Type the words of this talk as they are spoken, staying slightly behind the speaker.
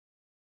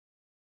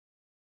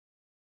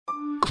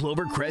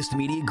Clovercrest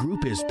Media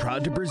Group is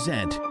proud to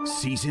present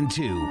Season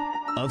 2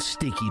 of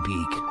Stinky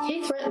Beak.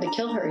 He threatened to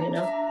kill her,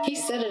 He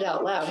said it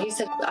out loud. He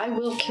said, "I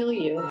will kill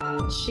you."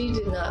 She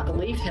did not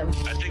believe him.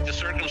 I think the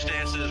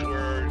circumstances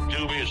were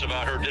dubious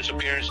about her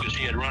disappearance because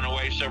she had run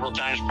away several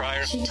times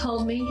prior. She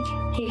told me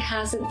he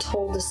hasn't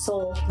told a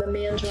soul. The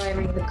man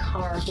driving the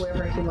car,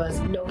 whoever he was,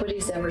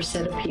 nobody's ever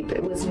said a peep.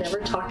 It was never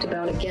talked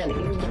about again,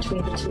 even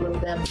between the two of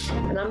them.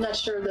 And I'm not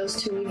sure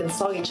those two even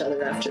saw each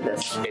other after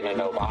this. In a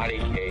no-body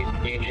case,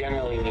 you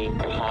generally need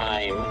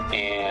time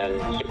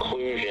and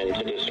seclusion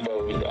to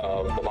dispose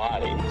of the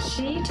body.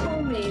 She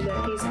told me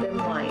that he's been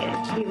lying.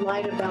 He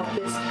lied about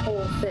this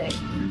whole thing.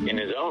 In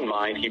his own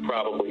mind, he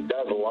probably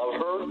does love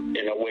her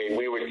in a way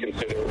we would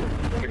consider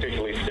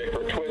particularly sick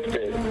or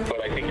twisted,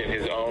 but I think in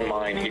his own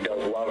mind, he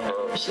does love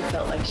her. She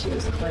felt like she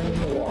was climbing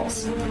the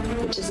walls,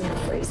 which isn't a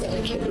phrase that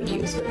a kid would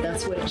use, but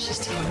that's what she's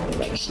telling me.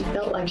 Like, she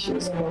felt like she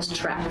was almost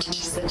trapped. She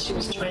said she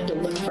was trying to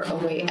look for a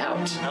way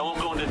out. I won't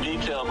go into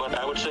detail, but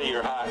I would say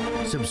you're hot.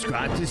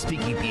 Subscribe to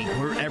Stinky Beak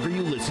wherever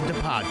you listen to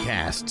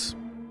podcasts.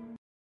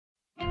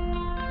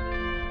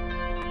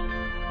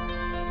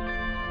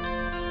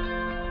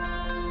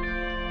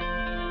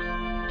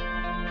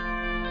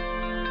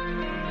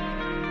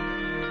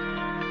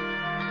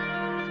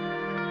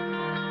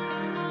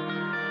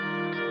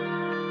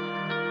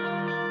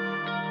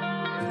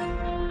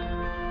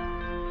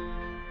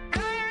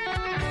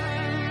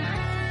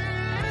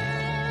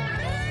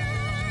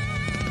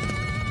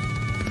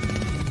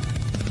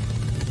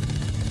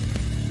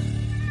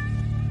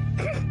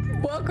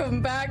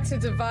 Welcome back to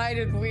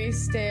Divided We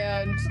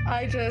Stand.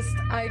 I just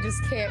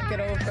can't get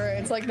over it.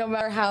 It's like no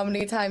matter how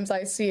many times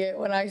I see it,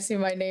 when I see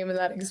my name in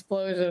that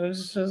explosion,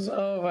 it's just,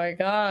 oh my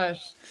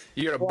gosh.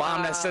 You're a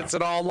bomb that sets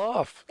it all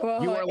off.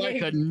 Well, You are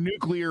like a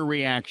nuclear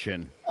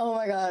reaction. Oh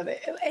my god,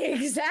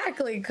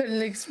 exactly.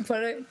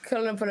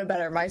 Couldn't put it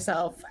better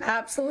myself.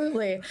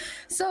 Absolutely.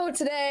 So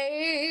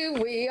today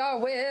we are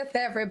with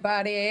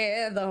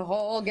everybody. The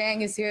whole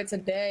gang is here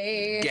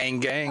today.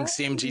 Gang,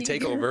 CMG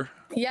takeover.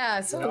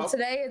 Yeah, so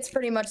today it's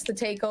pretty much the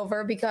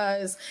takeover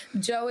because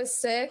Joe is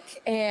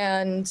sick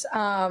and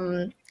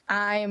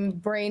I'm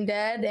brain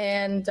dead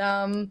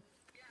and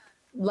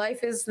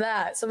life is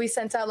that. So we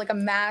sent out like a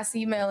mass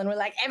email and we're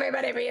like,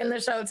 everybody be in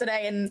the show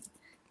today, and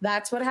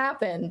that's what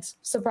happened.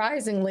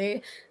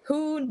 Surprisingly,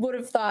 who would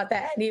have thought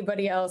that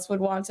anybody else would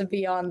want to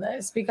be on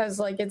this? Because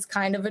like it's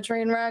kind of a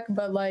train wreck,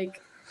 but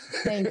like,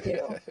 thank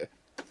you.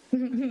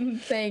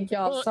 Thank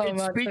y'all so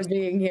much for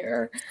being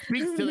here.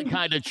 Speaks to the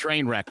kind of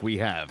train wreck we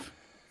have.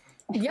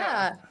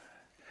 Yeah.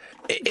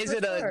 Is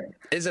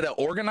it an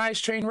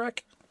organized train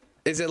wreck?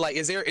 Is it like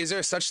is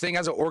there such thing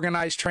as an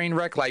organized train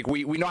wreck? Like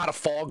we know how to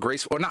fall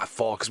graceful, or not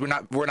fall, because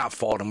we're not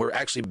falling. We're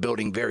actually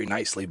building very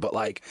nicely. But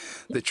like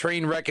the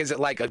train wreck, is it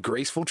like a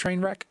graceful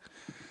train wreck?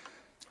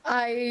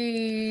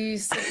 I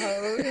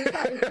suppose.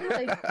 I feel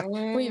like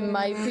we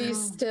might be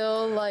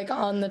still like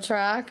on the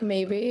track,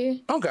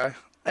 maybe. Okay.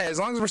 Hey, as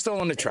long as we're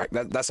still on the track,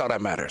 that's all that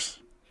matters.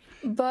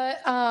 But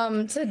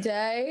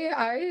today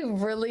I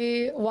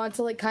really want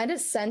to like kind of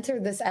center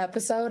this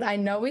episode. I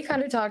know we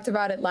kind of talked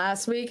about it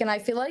last week, and I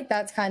feel like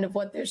that's kind of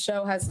what this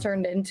show has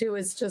turned into,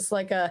 is just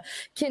like a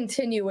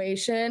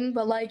continuation,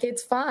 but like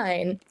it's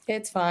fine.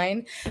 It's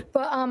fine.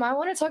 But I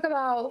want to talk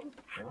about,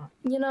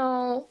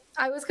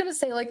 I was going to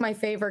say like my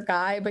favorite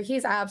guy, but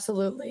he's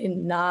absolutely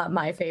not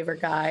my favorite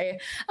guy.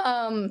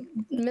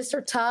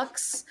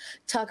 Mr.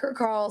 Tucker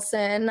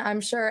Carlson.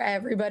 I'm sure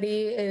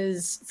everybody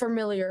is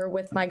familiar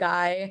with my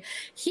guy.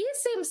 He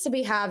seems to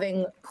be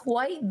having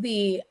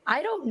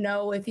I don't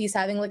know if he's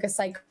having like a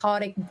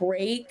psychotic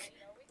break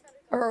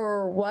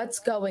or what's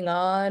going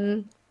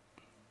on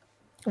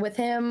with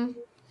him.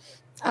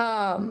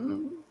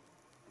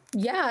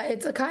 Yeah,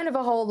 it's a kind of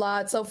a whole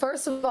lot. So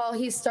first of all,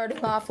 he's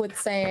starting off with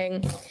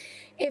saying,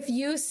 if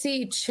you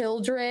see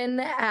children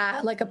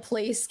at like a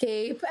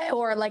playscape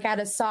or like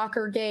at a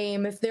soccer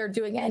game, if they're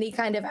doing any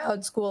kind of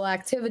out school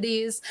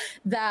activities,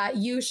 that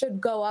you should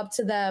go up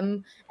to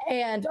them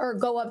or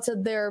go up to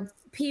their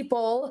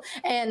people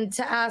and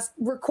to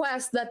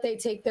request that they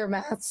take their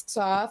masks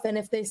off. And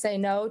if they say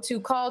no, to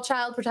call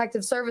Child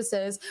Protective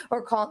Services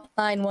or call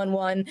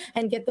 911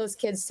 and get those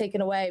kids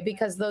taken away,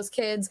 because those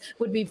kids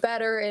would be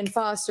better in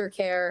foster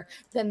care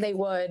than they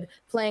would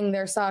playing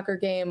their soccer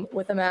game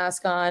with a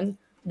mask on.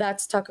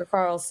 That's Tucker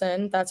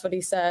Carlson. That's what he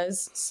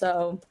says.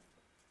 So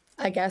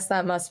I guess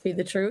that must be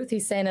the truth.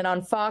 He's saying it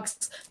on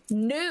Fox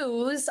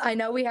News. I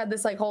know we had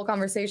this like whole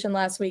conversation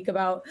last week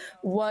about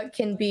what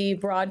can be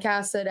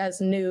broadcasted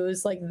as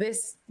news. Like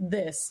this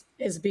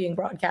is being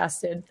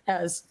broadcasted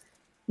as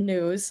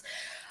news.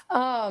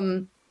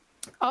 Also,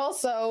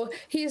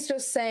 he's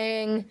just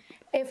saying,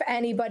 if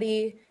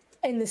anybody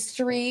in the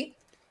street,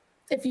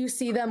 if you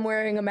see them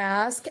wearing a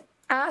mask,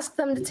 ask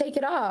them to take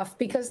it off,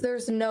 because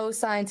there's no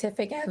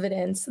scientific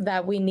evidence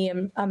that we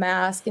need a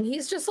mask. And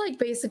he's just like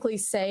basically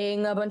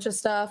saying a bunch of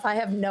stuff. I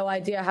have no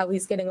idea how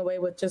he's getting away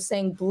with just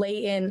saying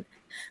blatant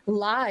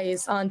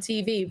lies on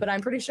TV, but I'm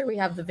pretty sure we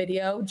have the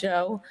video.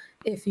 Joe,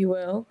 if you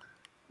will.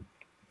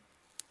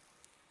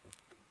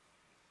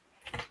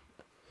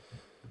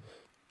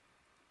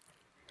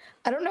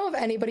 I don't know if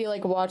anybody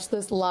like watched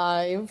this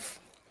live.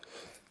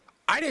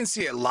 I didn't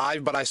see it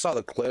live, but I saw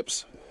the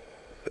clips.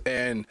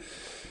 And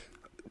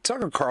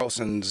Tucker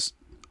Carlson's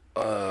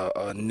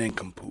a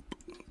nincompoop.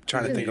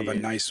 Trying to think of a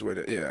nice way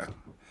to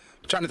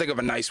trying to think of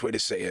a nice way to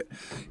say it.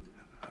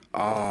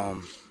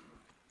 And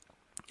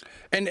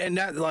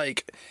that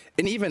like,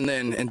 and even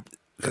then, and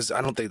because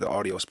I don't think the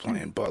audio is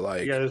playing, but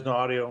like, yeah, there's no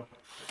audio.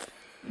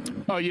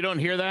 Oh, you don't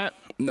hear that?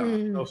 No,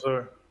 no,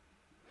 sir.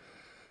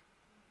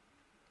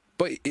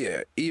 But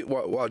yeah,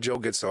 while Joe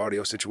gets the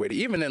audio situated,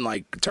 even in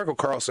like Tucker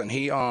Carlson,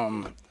 he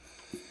was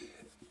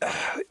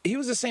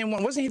the same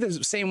one, wasn't he?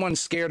 The same one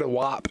scared of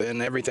WAP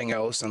and everything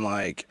else, and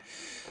like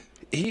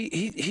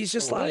he's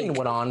just like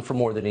went on for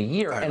more than a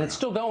year, and it's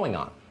still going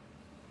on.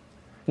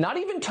 Not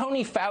even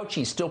Tony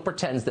Fauci still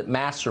pretends that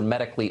masks are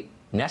medically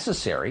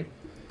necessary.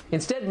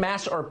 Instead,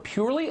 masks are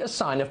purely a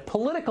sign of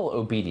political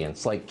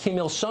obedience, like Kim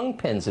Il-sung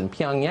pins in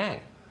Pyongyang.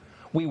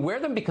 We wear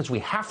them because we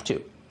have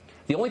to.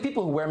 The only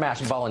people who wear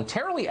masks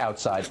voluntarily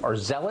outside are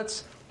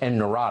zealots and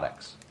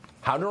neurotics.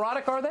 How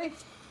neurotic are they?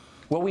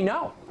 Well, we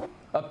know.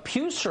 A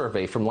Pew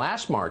survey from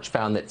last March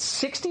found that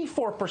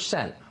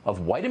 64%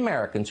 of white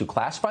Americans who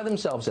classify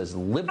themselves as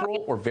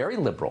liberal or very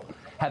liberal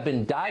have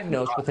been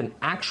diagnosed with an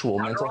actual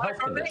mental health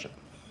condition.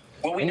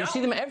 And you see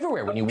them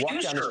everywhere when you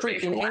walk down the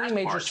street in any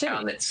major city.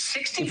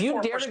 If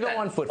you dare to go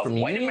on foot from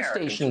Union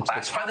Station to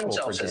the Capitol,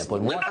 for example,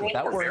 and walk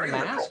without wearing a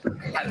mask,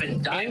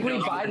 angry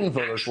Biden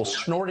voters will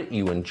snort at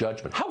you in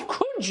judgment. How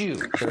could you?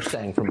 They're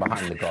saying from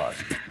behind the guard.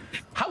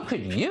 How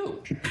could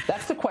you?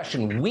 That's the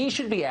question we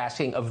should be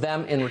asking of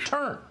them in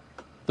return.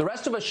 The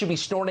rest of us should be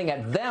snorting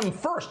at them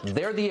first.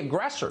 They're the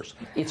aggressors.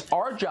 It's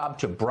our job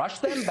to brush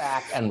them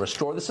back and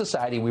restore the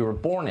society we were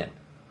born in.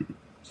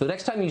 So the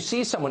next time you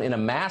see someone in a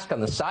mask on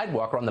the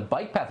sidewalk or on the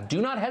bike path,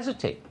 do not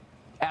hesitate.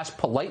 Ask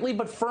politely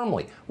but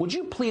firmly, would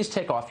you please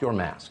take off your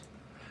mask?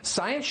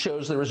 Science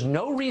shows there is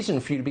no reason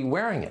for you to be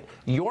wearing it.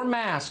 Your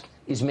mask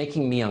is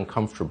making me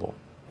uncomfortable.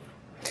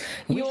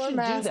 We should do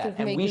that,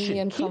 and we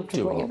should keep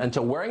doing it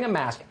until wearing a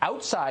mask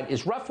outside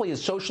is roughly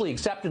as socially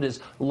accepted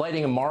as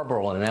lighting a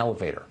Marlboro in an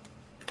elevator.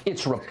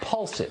 It's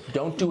repulsive.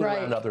 Don't do it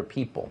around other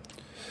people.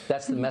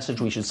 That's the message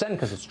we should send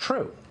because it's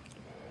true.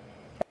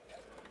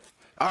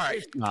 All right.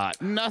 It's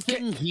not.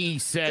 Nothing he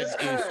says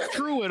is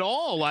true at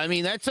all. I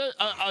mean, that's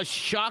a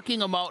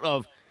shocking amount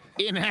of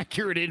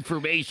inaccurate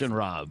information,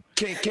 Rob.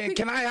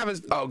 Can I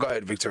have oh, go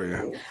ahead,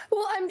 Victoria.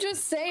 Well, I'm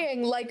just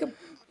saying, like,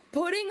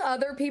 putting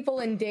other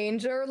people in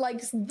danger, like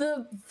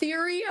the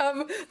theory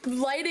of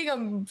lighting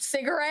a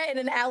cigarette in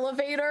an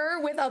elevator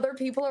with other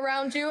people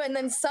around you and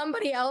then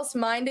somebody else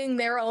minding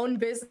their own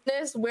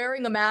business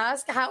wearing a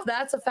mask, how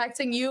that's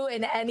affecting you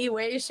in any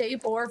way,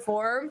 shape, or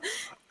form.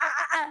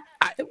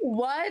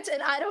 What?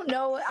 And I don't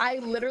know. I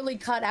literally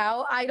cut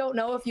out. I don't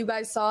know if you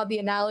guys saw the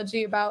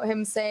analogy about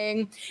him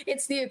saying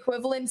it's the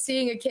equivalent.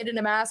 Seeing a kid in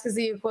a mask is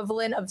the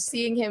equivalent of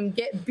seeing him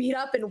get beat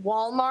up in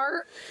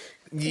Walmart.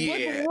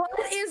 Yeah. What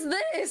is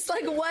this?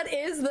 Like, what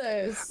is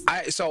this?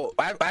 So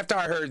after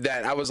I heard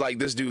that, I was like,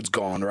 this dude's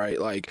gone,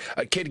 right? Like,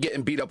 a kid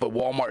getting beat up at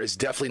Walmart is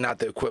definitely not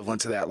the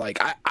equivalent to that. Like,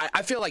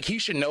 I feel like he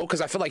should know because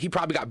I feel like he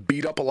probably got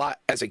beat up a lot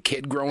as a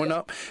kid growing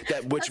up,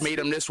 which made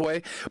him this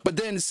way. But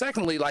then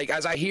secondly, like,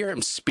 as I hear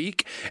him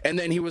speak, and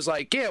then he was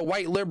like, yeah,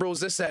 white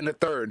liberals, this, that, and the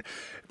third.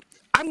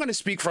 I'm going to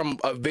speak from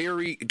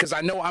because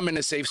I know I'm in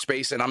a safe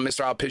space and I'm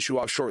Mr. I'll piss you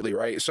off shortly,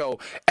 right? So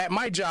at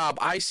my job,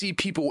 I see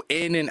people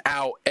in and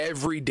out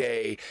every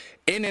day,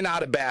 in and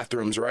out of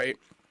bathrooms, right?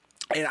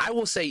 And I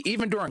will say,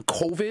 even during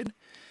COVID,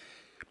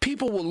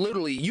 people will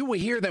literally, you will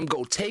hear them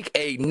go take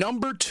a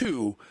number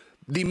 2,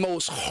 the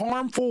most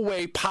harmful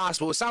way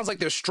possible. It sounds like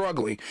they're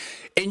struggling.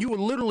 And you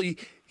will literally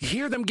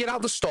hear them get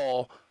out the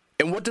stall.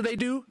 And what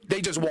do? They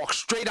just walk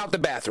straight out the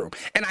bathroom.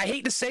 And I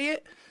hate to say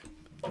it,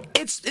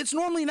 it's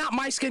normally not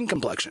my skin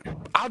complexion.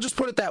 I'll just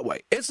put it that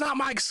way. It's not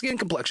my skin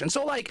complexion.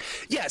 So, like,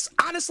 yes,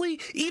 honestly,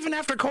 even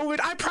after COVID,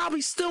 I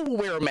probably still will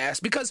wear a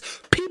mask because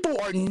people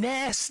are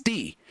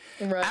nasty.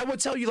 Right. I would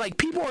tell you, like,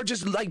 people are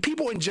just, like,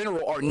 people in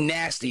general are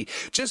nasty.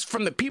 Just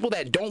from the people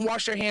that don't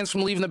wash their hands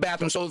from leaving the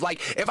bathroom. So, it's like,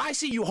 if I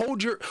see you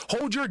hold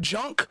your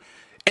junk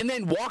and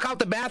then walk out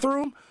the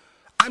bathroom,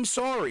 I'm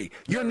sorry,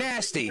 you're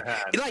nasty.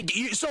 Like,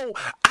 so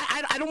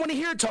I don't want to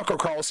hear Tucker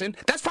Carlson.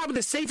 That's probably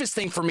the safest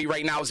thing for me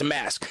right now is a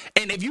mask.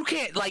 And if you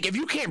can't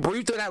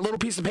breathe through that little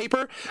piece of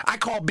paper, I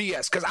call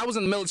BS. Because I was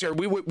in the military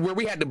where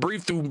we had to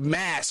breathe through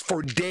masks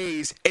for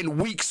days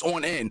and weeks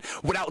on end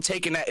without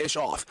taking that ish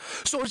off.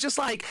 So it's just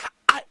like,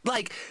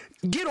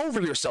 get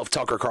over yourself,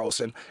 Tucker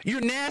Carlson.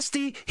 You're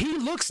nasty. He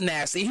looks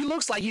nasty. He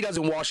looks like he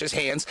doesn't wash his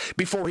hands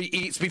before he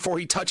eats, before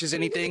he touches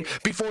anything,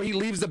 before he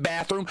leaves the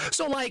bathroom.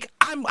 So, like,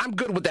 I'm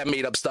good with that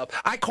made-up stuff.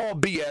 I call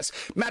BS.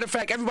 Matter of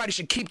fact, everybody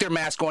should keep their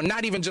mask on,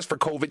 not even just for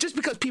COVID, just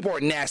because people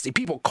are nasty.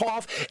 People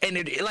cough, and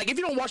if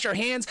you don't wash your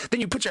hands, then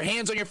you put your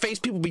hands on your face,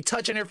 people be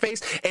touching their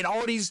face, and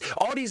all these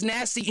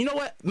nasty, you know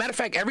what? Matter of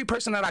fact, every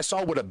person that I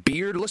saw with a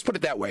beard, let's put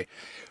it that way,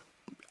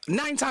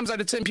 9 times out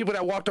of 10 people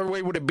that walked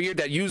away with a beard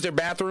that used their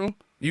bathroom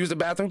use the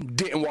bathroom,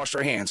 didn't wash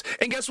their hands.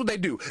 And guess what they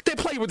do? They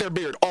play with their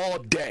beard all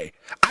day.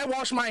 I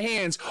wash my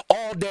hands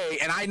all day,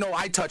 and I know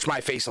I touch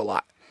my face a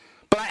lot.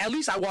 But at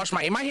least I wash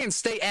my hands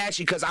stay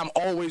ashy because I'm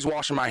always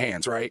washing my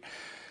hands, right?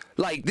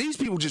 Like, these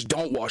people just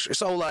don't wash it.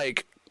 So,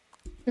 like,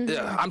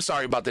 yeah, I'm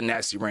sorry about the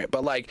nasty rant,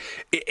 but, like,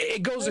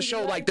 it goes to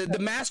show, like, the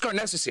masks are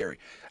necessary.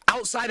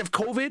 Outside of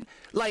COVID,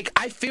 like,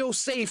 I feel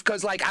safe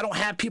because, like, I don't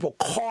have people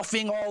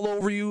coughing all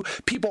over you.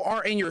 People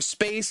aren't in your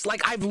space.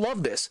 Like, I've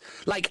loved this.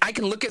 Like, I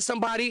can look at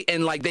somebody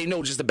and, like, they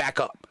know just to back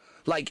up.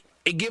 Like,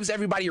 it gives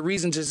everybody a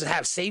reason to just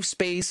have safe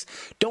space.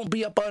 Don't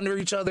be up under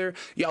each other.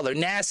 Y'all are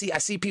nasty. I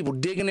see people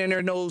digging in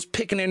their nose,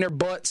 picking in their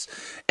butts,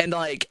 and,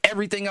 like,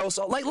 everything else.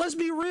 Like, let's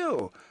be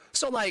real.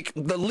 So, like,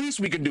 the least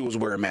we could do is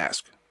wear a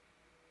mask.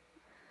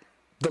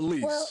 The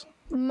least. Well,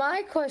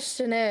 my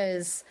question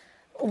is,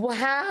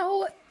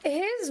 how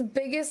his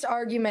biggest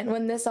argument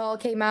when this all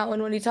came out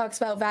and when he talks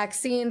about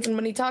vaccines and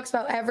when he talks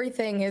about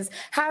everything is,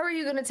 how are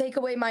you going to take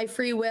away my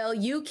free will?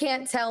 You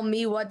can't tell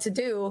me what to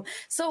do.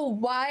 So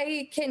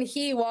why can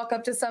he walk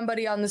up to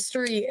somebody on the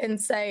street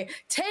and say,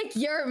 take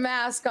your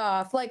mask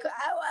off? Like,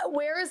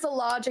 where is the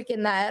logic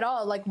in that at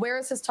all? Like, where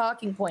is his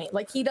talking point?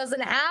 Like, he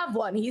doesn't have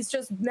one. He's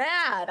just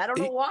mad. I don't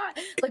know why.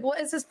 Like,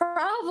 what is his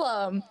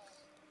problem?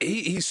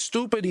 He's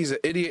stupid, he's an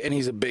idiot, and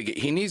he's a bigot.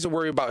 He needs to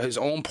worry about his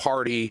own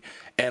party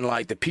and,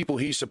 like, the people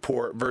he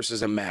support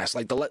versus a mask.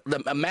 Like,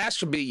 a mask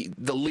should be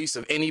the least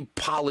of any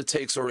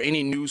politics or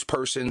any news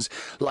person's,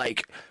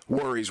 like,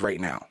 worries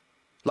right now.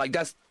 Like,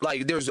 that's,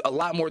 like, there's a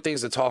lot more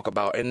things to talk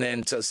about. And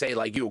then to say,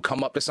 like, you'll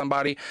come up to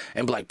somebody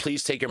and be like,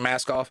 please take your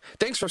mask off.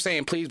 Thanks for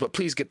saying please, but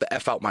please get the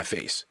F out my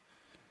face.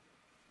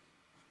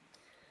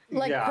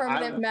 Like,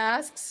 permanent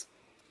masks?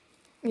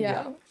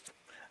 Yeah.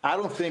 I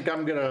don't think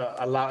I'm going to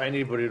allow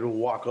anybody to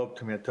walk up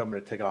to me and tell me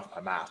to take off my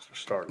mask, for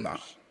starters. No.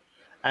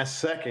 And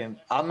second,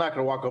 I'm not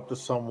going to walk up to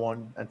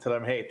someone and tell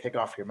them, hey, take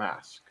off your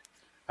mask.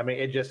 I mean,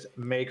 it just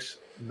makes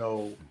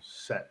no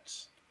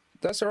sense.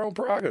 That's their own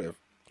prerogative.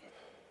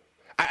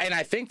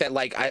 I think that,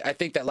 like, I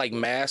think that, like,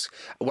 masks,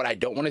 what I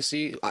don't want to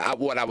see,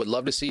 what I would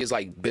love to see is,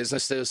 like,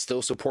 businesses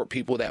still support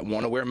people that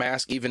want to wear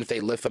masks, even if they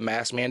lift a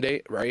mask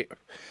mandate, right?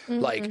 Mm-hmm.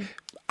 Like,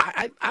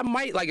 I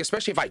might, like,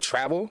 especially if I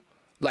travel,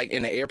 like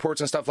in the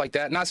airports and stuff like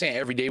that. Not saying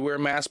every day wear a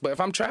mask, but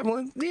if I'm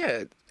traveling,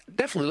 yeah,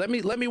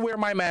 definitely let me wear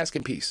my mask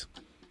in peace.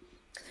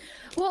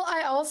 Well,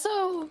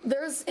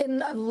 there's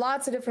in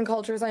lots of different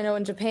cultures. I know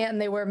in Japan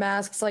they wear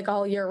masks like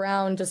all year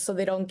round just so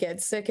they don't get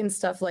sick and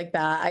stuff like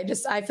that.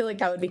 I feel like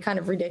that would be kind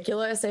of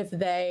ridiculous if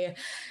they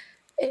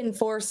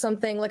enforce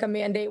something like a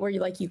mandate where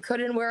you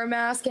couldn't wear a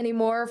mask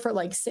anymore for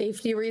like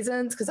safety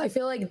reasons, because I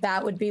feel like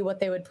that would be what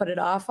they would put it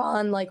off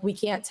on. Like, we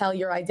can't tell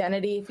your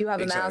identity if you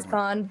have a mask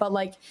on, but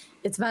like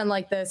it's been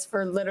like this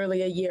for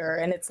literally a year,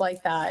 and it's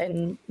like that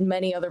in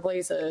many other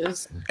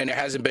places. And there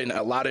hasn't been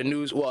a lot of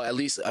news, well, at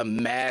least a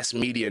mass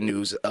media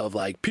news of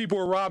like people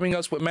are robbing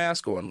us with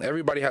masks on.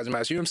 Everybody has a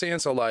mask, you know what I'm saying?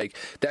 So like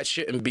that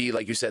shouldn't be,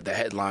 like you said, the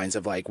headlines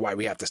of like why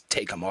we have to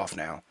take them off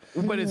now.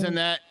 But isn't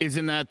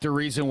that the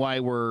reason why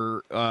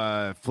we're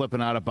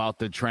flipping out about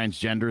the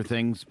transgender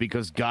things?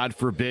 Because God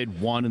forbid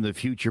one in the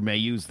future may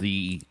use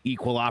the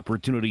equal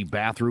opportunity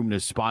bathroom to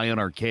spy on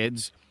our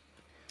kids.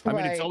 I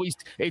mean,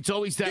 it's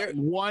always that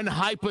one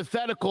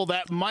hypothetical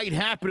that might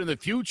happen in the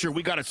future.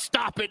 We got to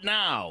stop it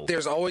now.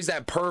 There's always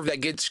that perv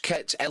that gets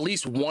catch at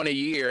least one a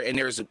year, and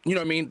there's, you know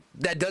what I mean,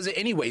 that does it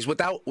anyways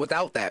without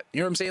that.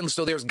 You know what I'm saying?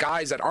 So there's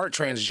guys that aren't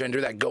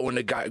transgender that go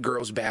into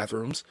girls'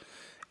 bathrooms,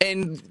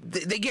 and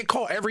they get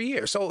caught every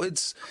year. So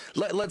it's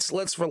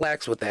let's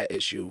relax with that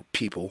issue,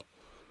 people.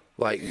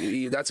 Like,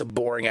 that's a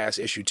boring ass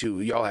issue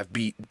too. Y'all have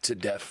beat to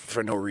death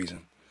for no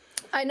reason.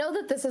 I know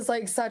that this is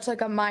like such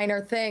like a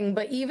minor thing,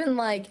 but even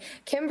like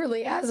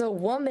Kimberly as a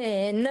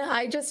woman,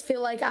 I just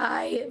feel like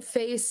I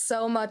face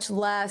so much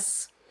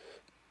less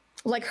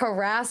like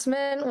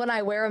harassment when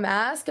I wear a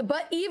mask.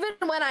 But even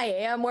when I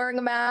am wearing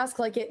a mask,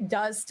 like it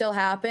does still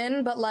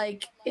happen, but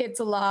like it's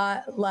a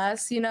lot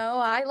less, you know.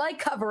 I like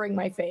covering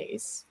my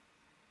face.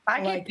 I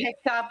get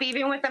picked up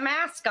even with a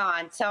mask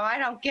on, so I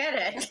don't get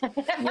it.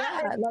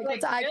 Yeah,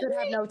 like I could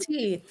have no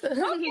teeth.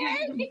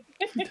 Okay.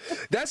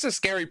 That's the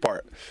scary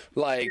part.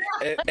 Like,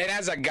 and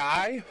as a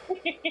guy,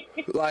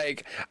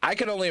 like, I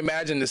can only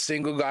imagine the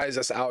single guys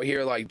that's out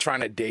here, like,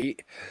 trying to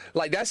date.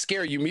 Like, that's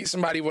scary. You meet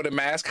somebody with a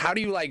mask. How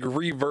do you, like,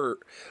 revert,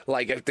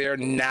 like, if they're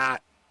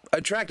not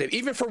attractive?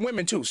 Even for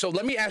women, too. So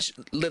let me ask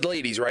the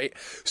ladies, right?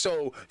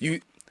 So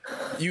you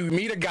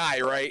meet a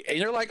guy, right? And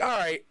you're like, all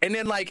right. And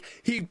then, like,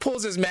 he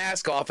pulls his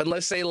mask off, and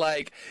let's say,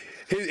 like,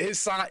 his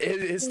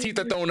teeth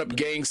are throwing up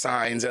gang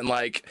signs, and,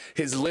 like,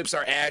 his lips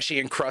are ashy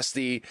and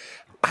crusty.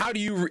 How do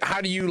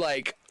you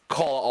like,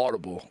 call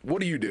audible?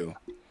 What do you do?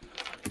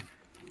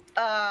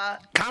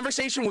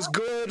 Conversation was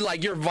good,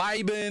 like, you're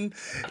vibing,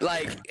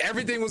 like,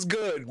 everything was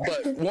good.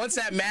 But once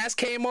that mask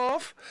came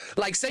off,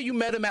 like, say you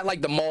met him at,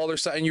 like, the mall or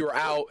something, you were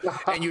out,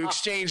 and you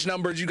exchanged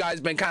numbers, you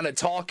guys been kind of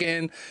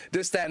talking,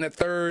 this, that, and the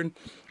third.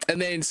 And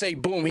then say,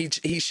 boom,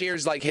 he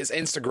shares like his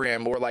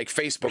Instagram or like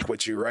Facebook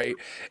with you, right?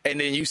 And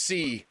then you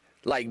see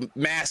like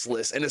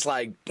maskless, and it's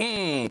like,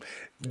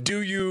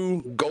 do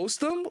you ghost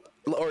them,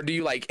 or do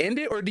you like end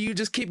it, or do you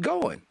just keep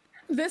going?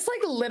 This like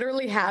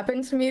literally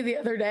happened to me the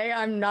other day.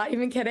 I'm not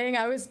even kidding.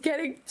 I was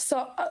getting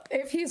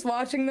if he's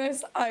watching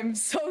this, I'm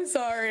so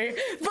sorry.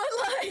 But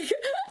like,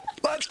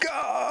 let's go.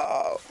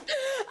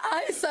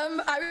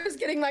 I was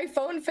getting my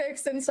phone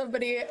fixed and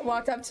somebody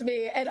walked up to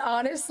me, and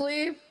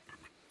honestly,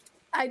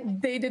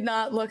 they did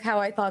not look how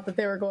I thought that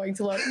they were going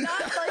to look.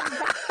 Not like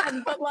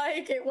bad, but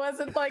like it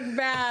wasn't like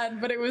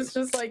bad, but it was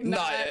just like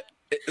not.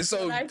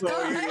 So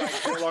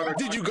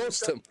did you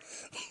ghost him?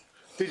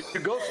 Did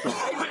you ghost him?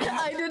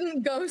 I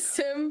didn't ghost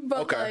him,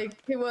 but like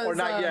it was. Or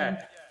not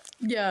yet.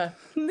 Yeah.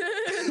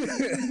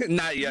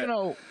 Not yet. You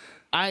know,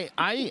 I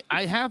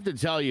have to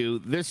tell you,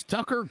 this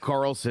Tucker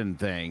Carlson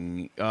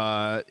thing,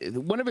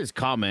 one of his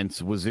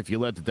comments was, if you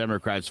let the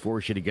Democrats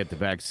force you to get the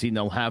vaccine,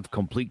 they'll have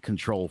complete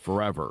control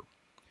forever.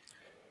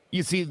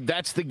 You see,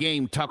 that's the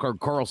game Tucker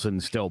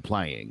Carlson's still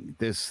playing.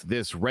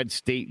 This red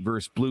state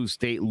versus blue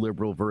state,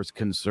 liberal versus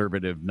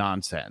conservative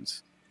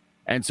nonsense.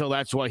 And so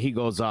that's why he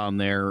goes on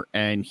there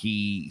and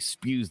he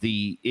spews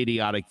the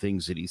idiotic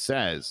things that he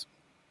says.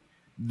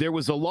 There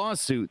was a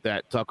lawsuit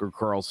that Tucker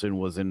Carlson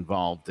was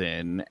involved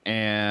in,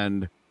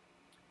 and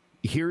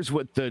here's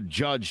what the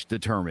judge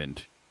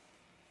determined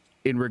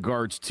in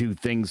regards to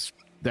things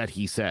that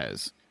he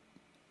says.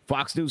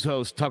 Fox News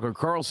host Tucker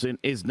Carlson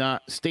is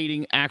not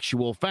stating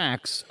actual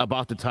facts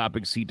about the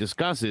topics he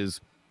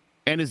discusses,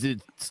 and is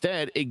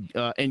instead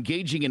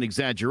engaging in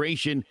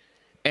exaggeration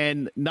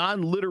and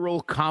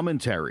non-literal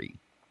commentary.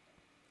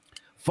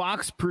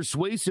 Fox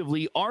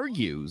persuasively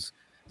argues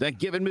that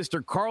given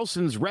Mr.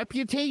 Carlson's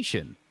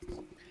reputation,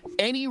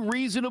 any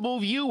reasonable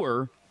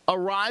viewer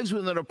arrives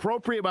with an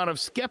appropriate amount of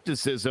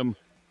skepticism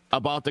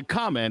about the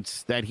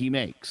comments that he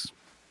makes.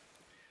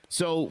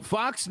 So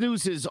Fox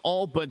News has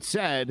all but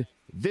said,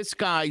 this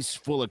guy's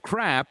full of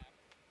crap.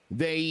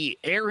 They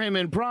air him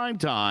in prime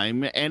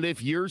time, and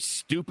if you're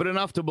stupid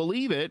enough to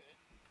believe it,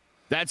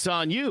 that's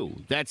on you.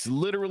 That's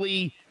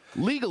literally,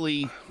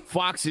 legally,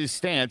 Fox's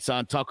stance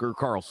on Tucker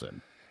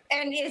Carlson.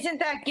 And isn't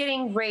that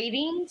getting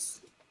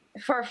ratings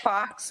for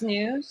Fox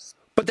News?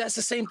 But that's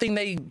the same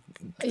thing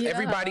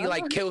everybody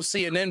like kills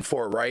CNN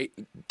for, right?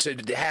 To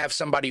have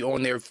somebody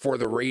on there for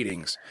the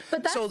ratings.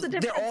 But that's so the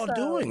difference, they're all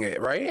doing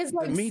it, right? It's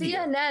like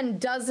CNN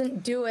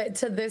doesn't do it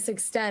to this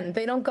extent.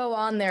 They don't go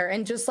on there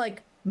and just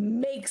like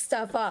make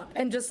stuff up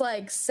and just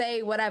like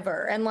say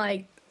whatever and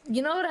like,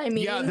 you know what I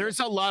mean? Yeah, there's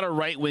a lot of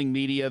right-wing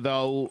media,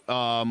 though.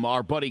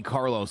 Our buddy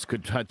Carlos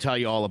could tell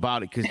you all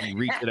about it because he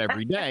reads it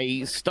every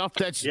day. Stuff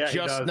that's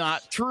just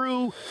not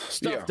true,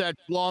 stuff that's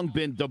long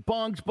been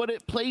debunked, but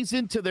it plays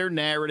into their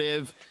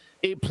narrative.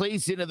 It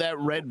plays into that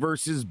red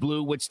versus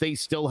blue, which they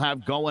still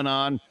have going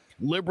on.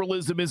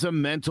 Liberalism is a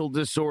mental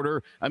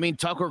disorder. I mean,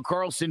 Tucker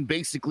Carlson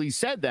basically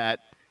said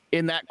that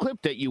in that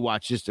clip that you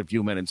watched just a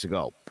few minutes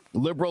ago.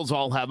 Liberals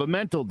all have a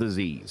mental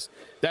disease.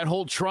 That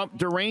whole Trump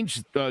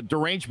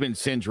derangement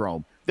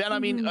syndrome. Then, I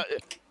mean,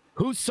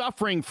 who's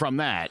suffering from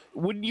that?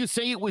 Wouldn't you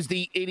say it was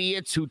the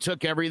idiots who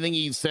took everything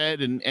he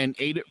said and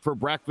ate it for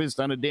breakfast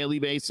on a daily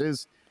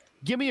basis?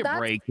 Give me a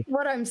break.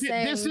 What I'm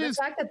saying. This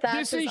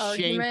is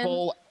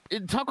shameful.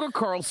 Tucker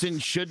Carlson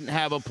shouldn't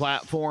have a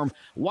platform.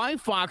 Why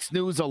Fox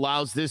News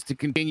allows this to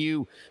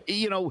continue?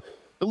 You know,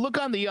 look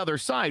on the other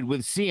side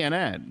with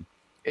CNN.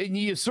 And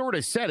you sort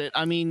of said it.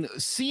 I mean,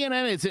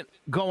 CNN isn't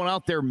going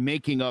out there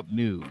making up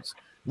news.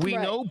 We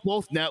know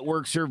both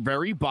networks are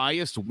very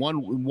biased,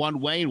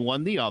 one way and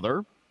one the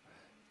other.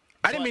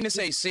 I didn't mean to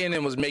say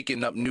CNN was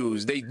making up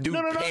news. They do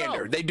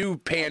pander. They do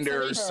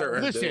pander.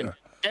 Listen,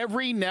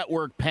 every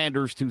network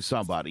panders to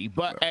somebody,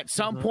 but at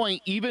some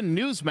point, even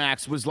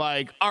Newsmax was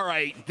like, "All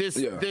right,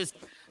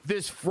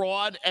 this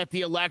fraud at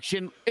the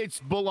election,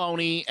 it's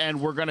baloney, and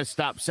we're going to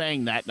stop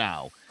saying that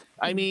now."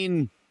 I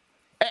mean,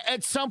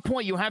 at some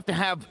point, you have to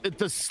have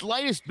the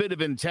slightest bit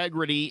of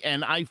integrity,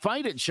 and I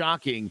find it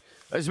shocking,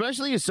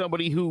 especially as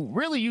somebody who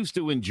really used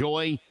to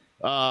enjoy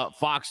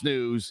Fox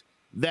News,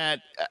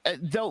 that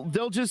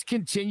they'll just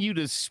continue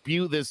to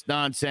spew this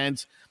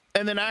nonsense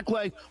and then act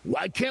like,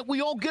 why can't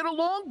we all get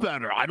along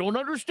better? I don't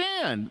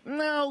understand.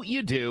 No,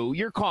 you do.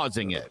 You're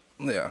causing it.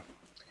 Yeah.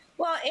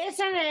 Well,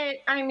 isn't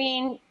it? I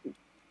mean,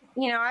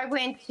 you know, I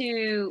went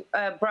to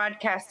a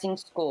broadcasting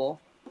school,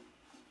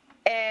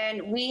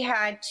 and we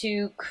had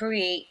to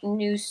create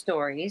news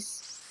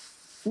stories.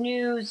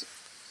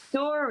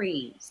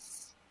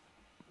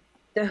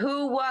 The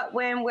who, what,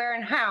 when, where,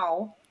 and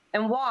how,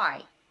 and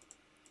why.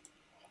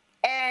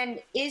 And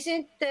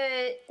isn't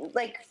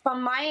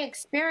from my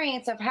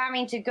experience of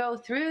having to go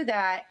through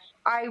that,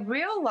 I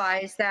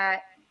realized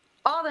that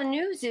all the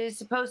news is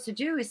supposed to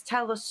do is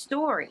tell a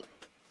story.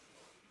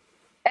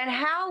 And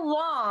how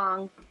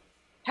long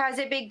has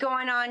it been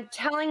going on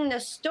telling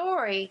the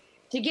story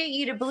to get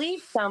you to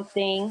believe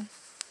something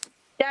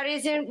that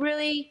isn't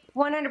really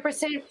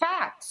 100%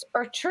 facts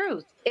or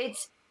truth?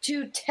 It's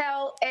to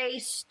tell a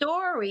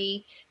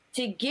story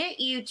to get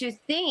you to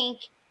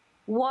think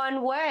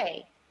one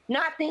way,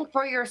 not think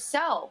for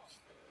yourself.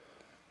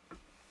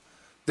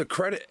 the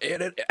credit,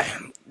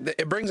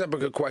 it brings up a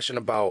good question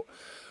about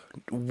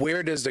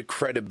where does the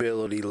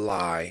credibility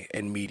lie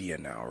in media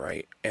now,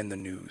 right? And the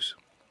news.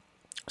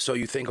 So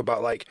you think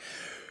about like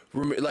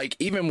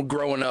even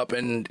growing up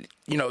and,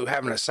 you know,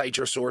 having to cite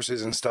your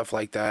sources and stuff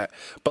like that.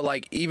 But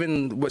like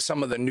even with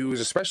some of the news,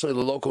 especially the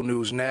local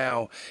news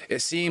now, it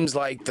seems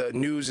like the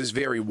news is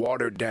very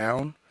watered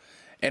down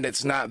and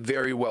it's not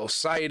very well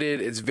cited.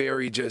 It's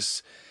very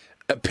just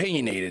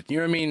opinionated. You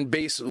know what I mean?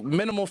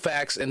 Minimal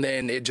facts, and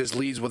then it just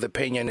leads with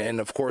opinion. And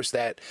of course,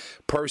 that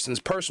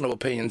person's personal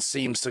opinion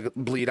seems to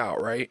bleed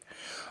out, right?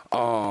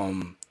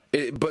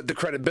 But the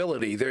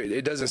credibility,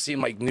 it doesn't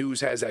seem like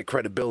news has that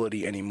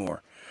credibility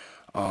anymore.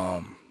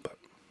 But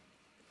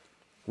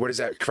where does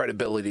that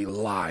credibility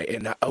lie?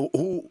 And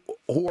who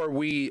are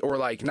we, or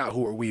like not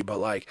who are we, but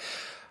like,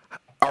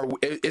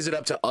 is it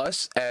up to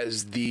us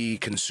as the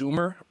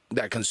consumer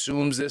that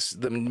consumes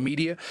the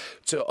media,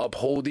 to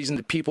uphold these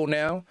people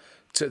now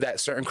to that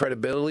certain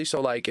credibility?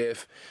 So like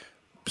if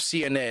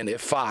CNN,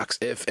 if Fox,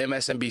 if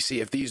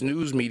MSNBC, if these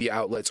news media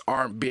outlets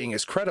aren't being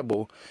as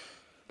credible,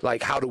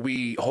 like how do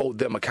we hold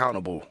them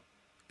accountable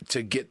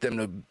to get them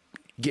to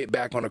get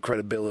back on a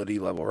credibility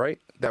level, right?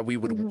 That we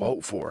would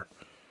hope for.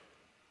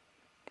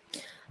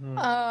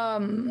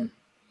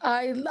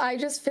 I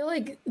just feel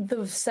like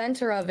the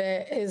center of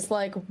it is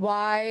like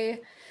why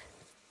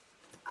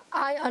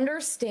I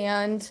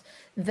understand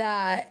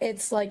that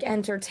it's like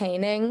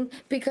entertaining,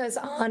 because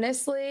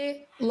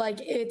honestly, like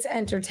it's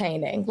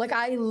entertaining. Like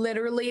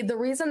the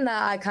reason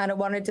that I kind of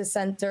wanted to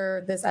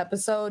center this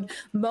episode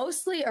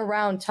mostly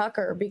around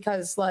Tucker,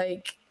 because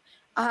like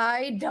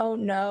I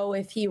don't know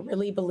if he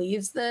really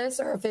believes this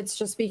or if it's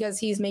just because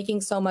he's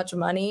making so much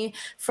money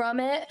from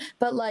it,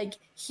 but like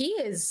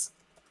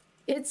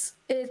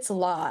it's a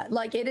lot.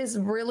 Like it is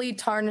really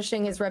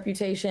tarnishing his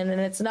reputation,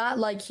 and it's not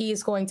like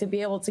he's going to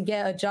be able to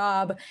get a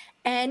job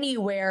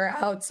anywhere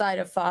outside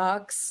of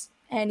Fox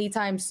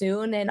anytime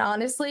soon. And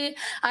honestly,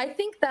 I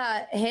think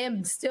that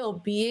him still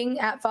being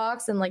at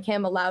Fox and like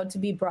him allowed to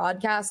be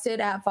broadcasted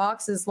at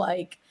Fox is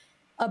like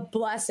a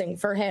blessing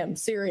for him.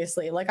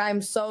 Seriously. Like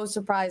I'm so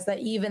surprised that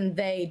even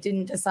they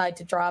didn't decide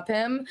to drop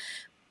him.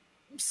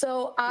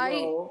 So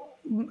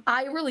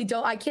I really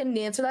don't, I can't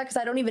answer that because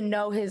I don't even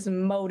know his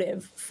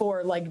motive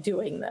for like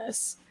doing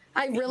this.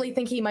 I really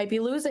think he might be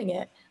losing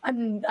it.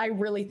 I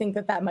really think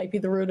that might be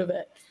the root of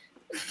it.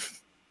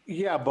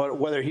 Yeah, but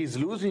whether he's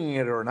losing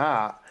it or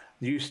not,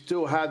 you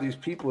still have these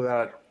people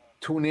that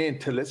tune in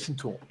to listen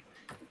to him.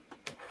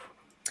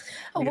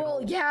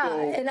 Well, yeah,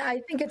 and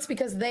I think it's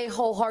because they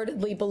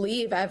wholeheartedly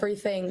believe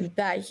everything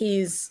that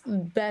he's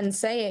been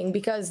saying,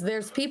 because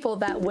there's people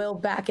that will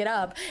back it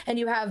up. And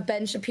you have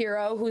Ben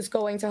Shapiro, who's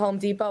going to Home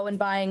Depot and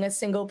buying a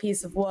single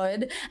piece of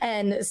wood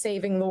and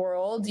saving the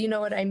world. You know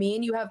what I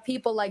mean? You have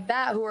people like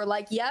that who are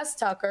like, yes,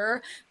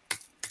 Tucker,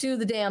 do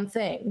the damn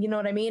thing. You know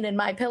what I mean? And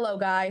My Pillow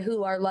guy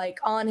who are like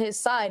on his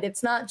side.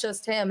 It's not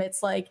just him.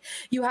 It's like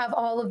you have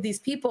all of these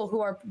people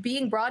who are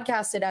being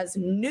broadcasted as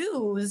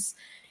news.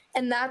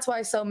 And that's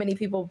why so many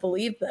people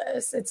believe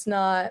this. It's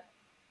not,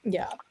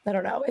 I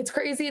don't know. It's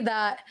crazy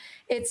that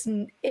it's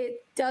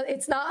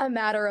not a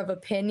matter of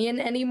opinion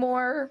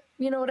anymore.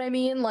 You know what I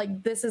mean?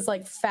 Like this is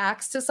like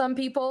facts to some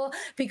people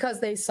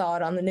because they saw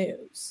it on the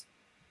news.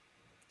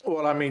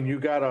 Well, I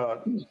mean,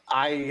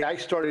 I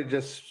started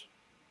just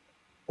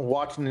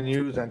watching the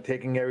news and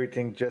taking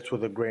everything just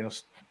with a grain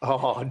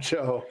of,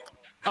 Joe.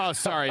 Oh,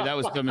 sorry, that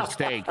was the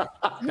mistake.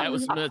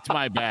 That's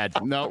my bad.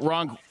 No,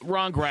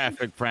 wrong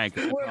graphic, Frank.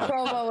 We're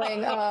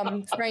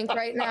promoting Frank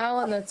right now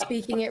on the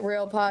Speaking It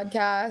Real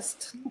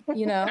podcast.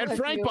 You know, and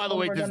Frank, by the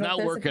way, does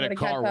not work at a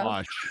car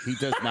wash. He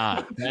does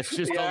not. That's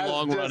just a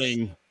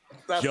long-running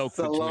joke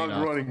between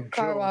us.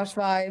 Car wash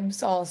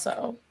vibes,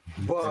 also.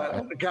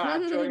 But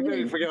God, Joe, you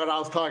made me forget what I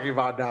was talking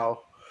about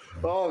now.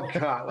 Oh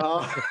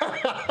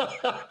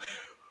God.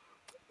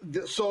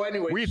 So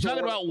anyway, were you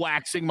talking about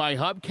waxing my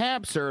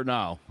hubcaps or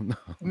no?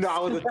 No,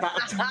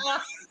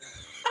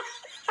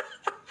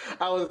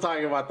 I wasn't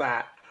talking about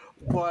that.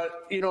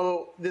 But you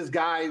know, this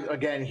guy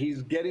again,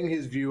 he's getting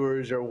his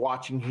viewers are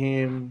watching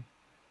him.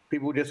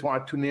 People just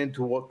want to tune in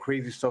to what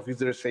crazy stuff he's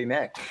going to say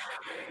next.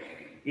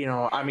 You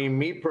know, I mean,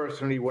 me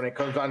personally, when it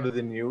comes down to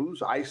the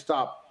news, I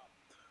stopped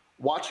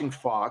watching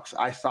Fox.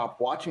 I stopped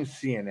watching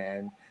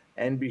CNN,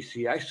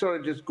 NBC. I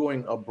started just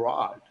going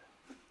abroad.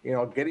 You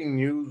know, getting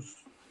news.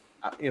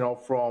 You know,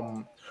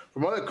 from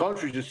other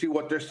countries to see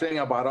what they're saying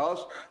about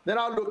us. Then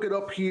I'll look it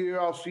up here,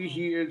 I'll see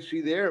here,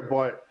 see there,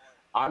 but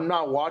I'm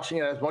not watching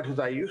it as much as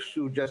I used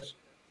to just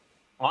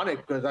on it,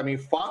 because I mean,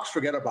 Fox,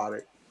 forget about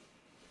it.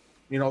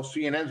 You know,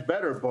 CNN's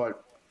better,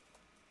 but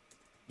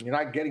you're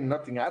not getting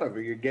nothing out of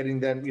it. You're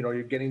getting them, you know,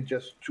 you're getting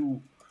just two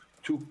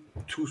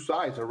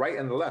sides, the right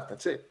and the left.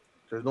 That's it.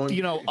 There's no.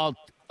 You know,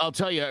 I'll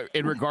tell you,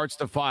 in regards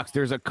to Fox,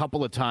 there's a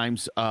couple of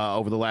times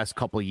over the last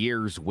couple of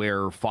years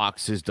where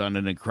Fox has done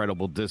an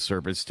incredible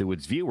disservice to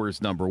its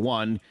viewers. Number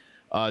one,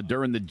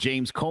 during the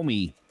James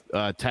Comey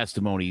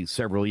testimony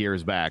several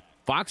years back,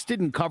 Fox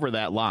didn't cover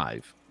that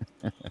live.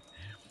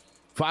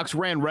 Fox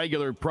ran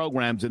regular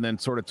programs and then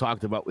sort of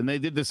talked about, and they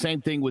did the same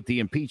thing with the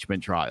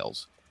impeachment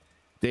trials.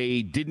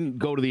 They didn't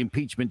go to the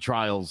impeachment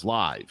trials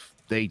live.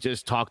 They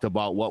just talked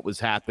about what was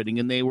happening,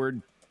 and they were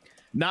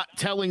not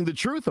telling the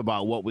truth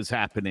about what was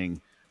happening.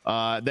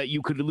 That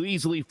you could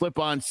easily flip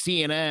on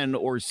CNN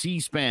or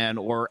C-SPAN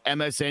or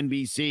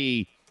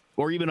MSNBC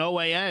or even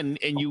OAN,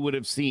 and you would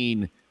have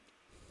seen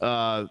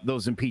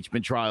those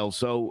impeachment trials.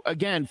 So,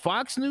 again,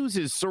 Fox News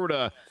is sort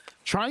of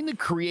trying to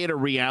create a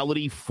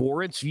reality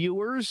for its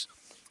viewers,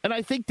 and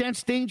I think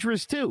that's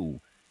dangerous, too.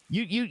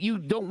 You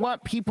don't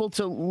want people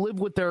to live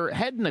with their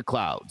head in the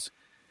clouds.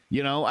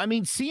 You know, I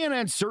mean,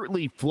 CNN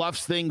certainly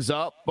fluffs things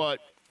up, but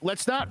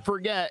let's not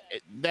forget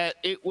that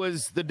it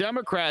was the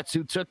Democrats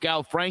who took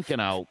Al Franken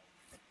out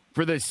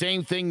for the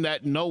same thing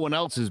that no one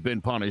else has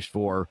been punished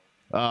for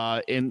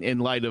in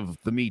light of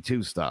the Me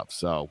Too stuff.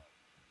 So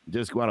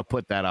just want to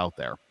put that out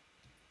there.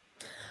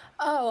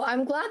 Oh,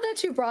 I'm glad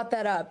that you brought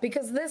that up,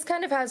 because this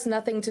kind of has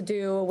nothing to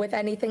do with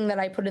anything that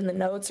I put in the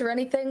notes or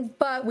anything,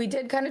 but we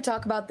did kind of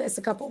talk about this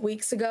a couple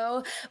weeks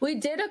ago. We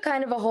did a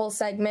kind of a whole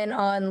segment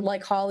on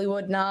like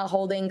Hollywood not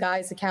holding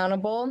guys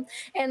accountable,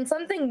 and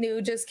something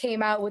new just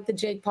came out with the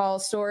Jake Paul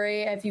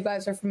story. If you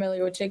guys are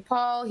familiar with Jake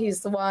Paul, he's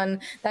the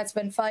one that's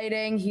been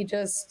fighting. He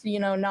just,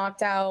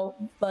 knocked out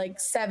like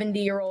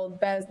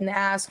 70-year-old Ben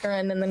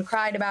Askren and then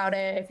cried about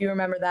it, if you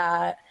remember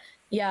that.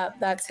 Yeah,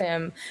 that's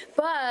him.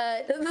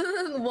 But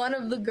one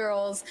of the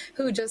girls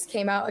who just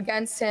came out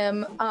against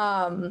him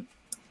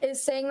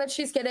is saying that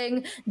she's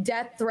getting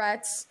death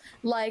threats,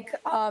 like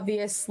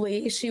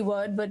obviously she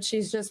would, but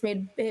she's just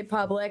made it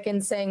public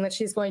and saying that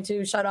she's going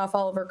to shut off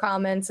all of her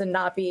comments and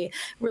not be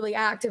really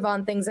active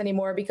on things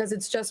anymore because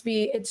it's just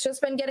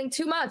been getting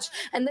too much.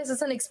 And this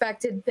is an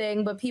expected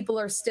thing, but people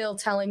are still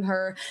telling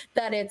her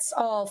that it's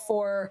all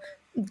for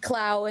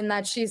clout and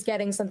that she's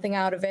getting something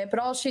out of it, but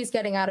all she's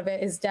getting out of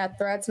it is death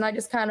threats. And I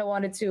just kind of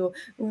wanted to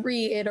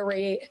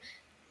reiterate,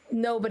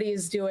 nobody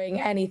is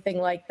doing anything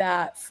like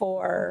that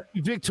for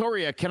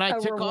Victoria. Can I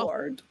tick off?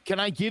 Can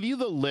I give you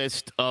the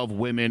list of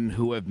women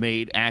who have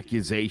made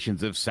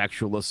accusations of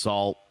sexual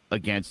assault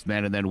against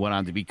men and then went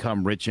on to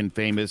become rich and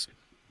famous?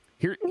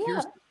 Here's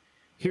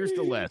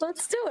the list.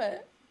 Let's do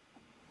it.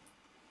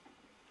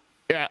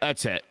 Yeah,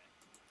 that's it.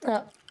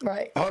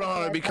 Right. Hold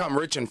on, to become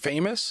rich and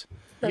famous?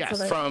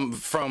 Yes, from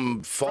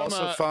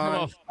falsifying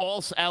from a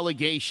false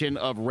allegation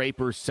of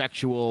rape or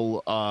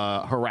sexual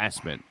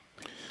harassment.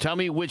 Tell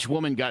me which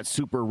woman got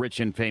super rich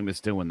and famous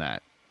doing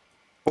that.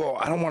 Well,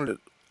 I don't want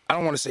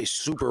to say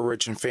super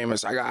rich and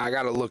famous. I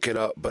got to look it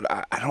up, but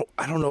I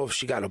don't know if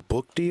she got a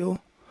book deal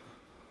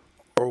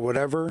or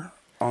whatever.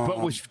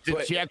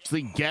 Did she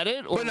actually get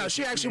it? But no,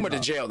 she actually went to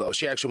jail though.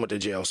 She actually went to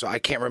jail, so I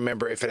can't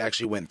remember if it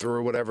actually went through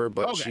or whatever.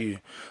 But yeah.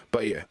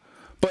 But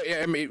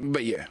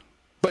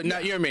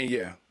not, you know what I mean?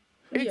 Yeah.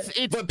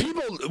 But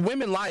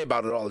women lie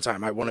about it all the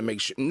time. I want to make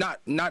sure,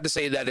 not to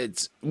say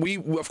that we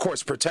of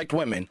course protect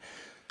women,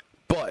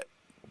 but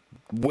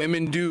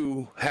women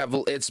do have.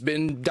 It's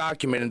been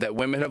documented that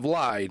women have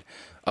lied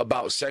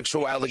about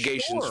sexual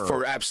allegations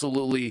for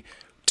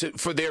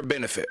their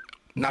benefit.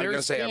 Not going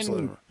to say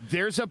absolutely.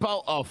 There's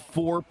about a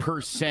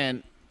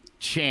 4%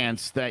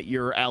 chance that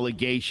your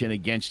allegation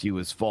against you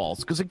is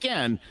false. Because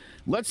again,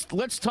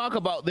 let's talk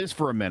about this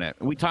for a minute.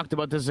 We talked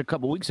about this a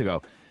couple weeks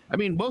ago. I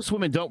mean, most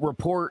women don't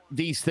report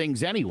these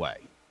things anyway.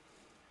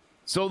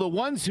 So the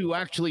ones who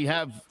actually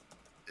have,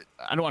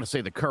 I don't want to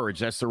say the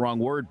courage, that's the wrong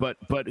word, but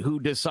who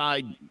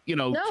decide,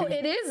 No,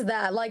 it is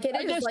that. Like, it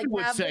is like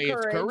have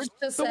the courage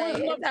to say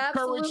it's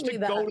absolutely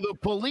that. Go to the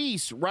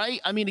police,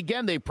 right? I mean,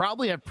 again, they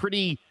probably have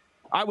pretty,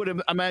 I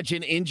would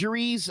imagine,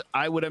 injuries.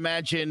 I would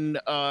imagine.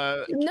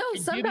 No,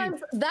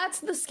 sometimes that's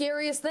the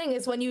scariest thing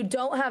is when you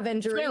don't have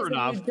injuries. Fair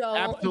enough. You don't,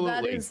 absolutely.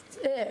 That is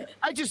it.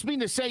 I just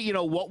mean to say,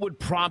 what would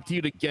prompt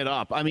you to get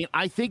up? I mean,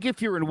 I think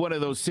if you're in one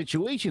of those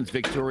situations,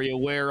 Victoria,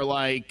 where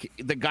like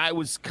the guy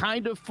was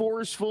kind of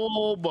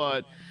forceful,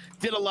 but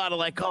did a lot of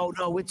like, oh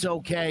no, it's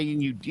okay,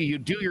 and you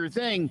do your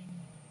thing,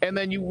 and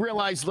then you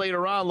realize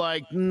later on,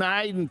 like, nah,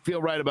 I didn't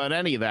feel right about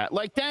any of that.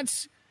 Like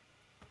that's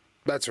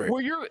right.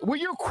 Where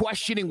you're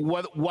questioning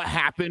what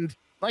happened,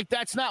 like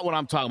that's not what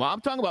I'm talking about. I'm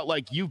talking about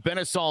like you've been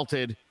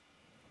assaulted,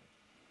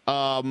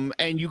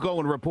 and you go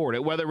and report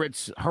it, whether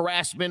it's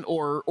harassment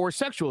or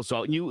sexual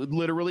assault. And you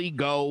literally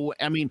go.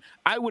 I mean,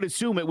 I would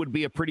assume it would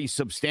be a pretty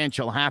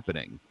substantial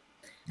happening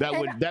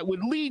that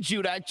would lead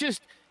you to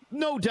just.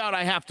 No doubt,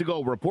 I have to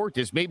go report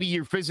this. Maybe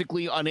you're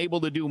physically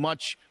unable to do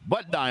much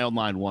but dial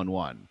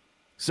 911.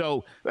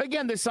 So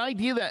again, this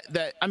idea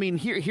that I mean,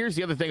 here's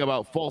the other thing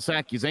about false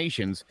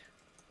accusations.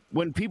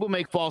 When people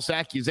make false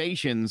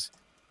accusations,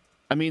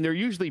 I mean, they're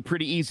usually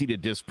pretty easy to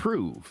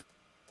disprove,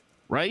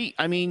 right?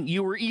 I mean,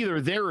 you were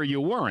either there or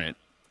you weren't.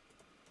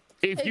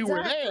 If you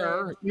were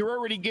there, you're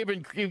already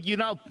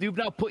you've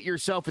now put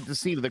yourself at the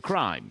scene of the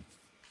crime.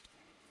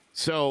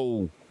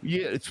 So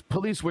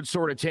police would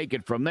sort of take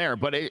it from there.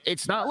 But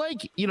it's not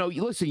like,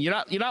 listen,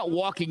 you're not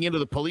walking into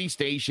the police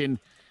station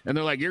and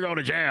they're like, you're going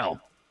to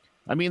jail.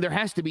 I mean, there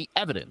has to be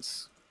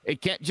evidence. It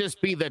can't just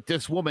be that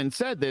this woman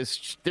said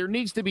this. There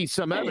needs to be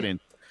some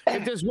evidence.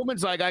 if this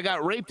woman's like, I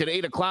got raped at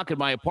 8:00 in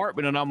my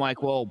apartment, and I'm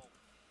like, well,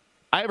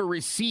 I have a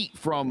receipt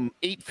from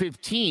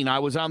 8:15. I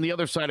was on the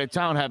other side of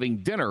town having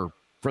dinner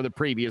for the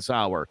previous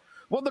hour.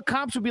 Well, the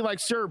cops would be like,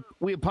 sir,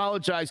 we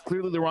apologize.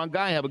 Clearly the wrong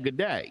guy. Have a good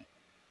day.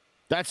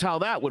 That's how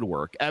that would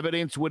work.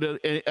 Evidence would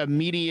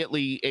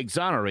immediately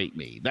exonerate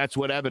me. That's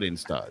what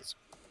evidence does.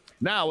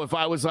 Now, if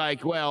I was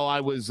like, well,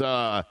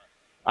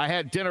 I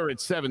had dinner at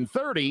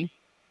 7:30,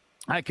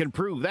 I can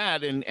prove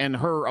that, and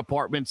her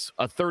apartment's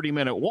a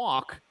 30-minute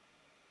walk,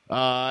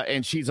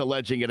 and she's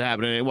alleging it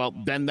happened. Well,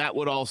 then that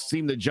would all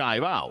seem to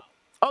jive out.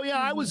 Oh yeah,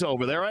 I was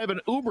over there. I have an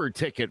Uber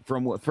ticket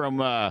from or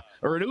an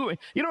Uber.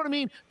 You know what I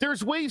mean?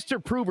 There's ways to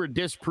prove or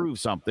disprove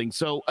something.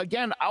 So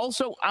again,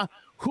 also,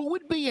 who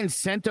would be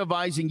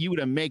incentivizing you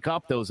to make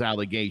up those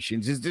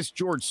allegations? Is this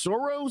George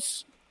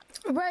Soros?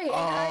 Right.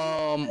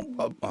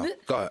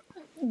 Go ahead.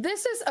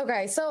 This is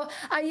okay. So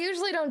I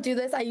usually don't do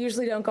this. I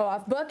usually don't go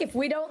off book. If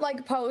we don't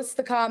like post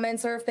the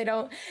comments, or if we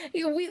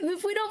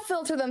don't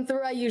filter them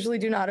through, I usually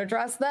do not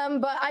address them.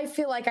 But I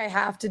feel like I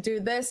have to do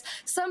this.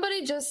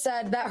 Somebody just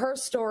said that her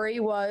story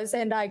was,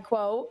 and I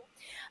quote,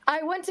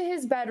 "I went to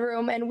his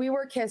bedroom and we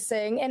were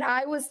kissing, and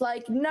I was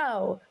like,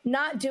 no,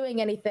 not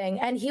doing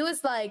anything. And he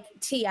was like,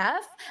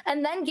 TF,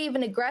 and then gave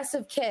an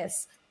aggressive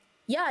kiss.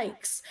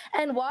 Yikes,"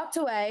 and walked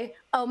away.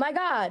 Oh my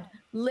God,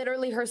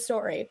 literally her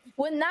story.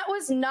 When that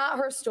was not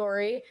her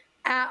story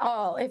at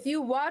all. If you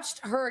watched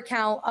her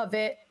account of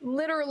it,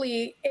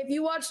 literally, if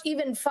you watched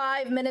even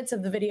 5 minutes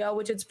of the video,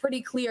 which it's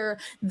pretty clear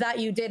that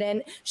you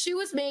didn't, she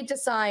was made to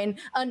sign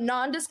a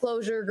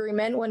non-disclosure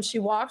agreement when she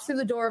walked through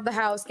the door of the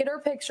house, get her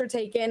picture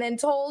taken, and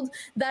told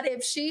that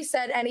if she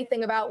said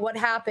anything about what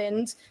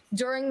happened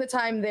during the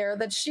time there,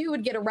 that she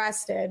would get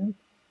arrested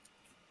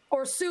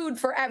or sued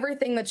for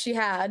everything that she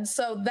had.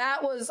 So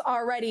that was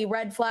already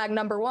red flag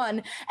number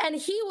one. And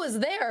he was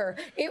there.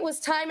 It was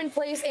time and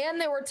place,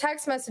 and there were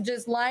text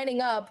messages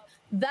lining up.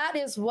 That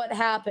is what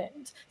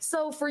happened.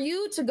 So for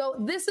you to go,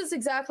 this is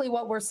exactly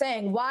what we're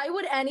saying. Why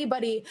would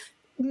anybody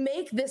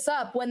make this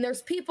up when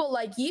there's people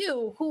like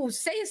you who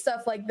say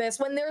stuff like this,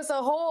 when there's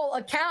a whole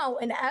account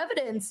and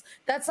evidence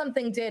that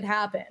something did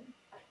happen?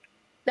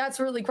 That's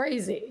really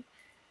crazy.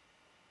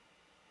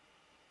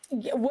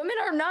 Women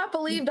are not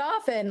believed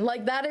often.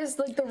 Like, that is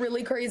like the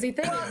really crazy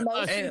thing.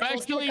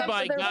 Especially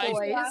by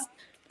guys.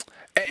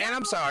 And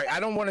I'm sorry, I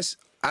don't want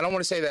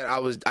to say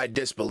that I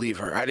disbelieve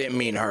her. I didn't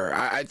mean her.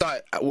 I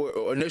thought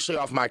initially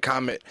off my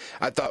comment,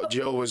 I thought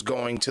Joe was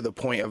going to the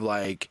point of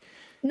like.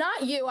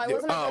 Not you. I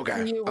wasn't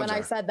addressing you when I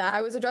said that.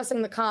 I was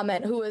addressing the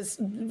comment, who was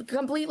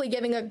completely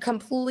giving a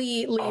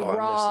completely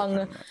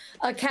wrong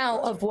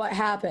account of what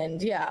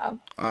happened. Yeah.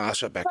 I'll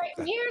shut back.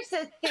 But here's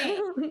the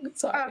thing.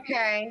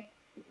 Okay.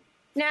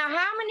 Now,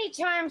 how many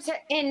times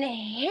in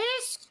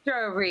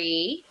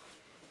history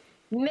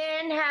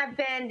men have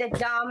been the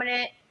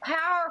dominant,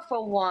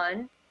 powerful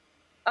one,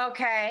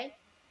 okay,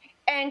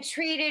 and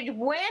treated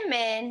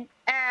women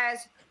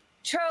as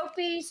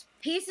trophies,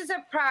 pieces of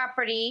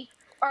property,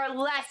 or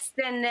less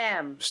than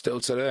them? Still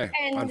today.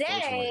 And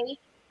they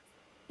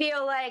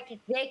feel like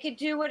they could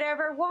do what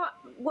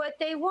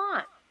they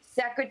want.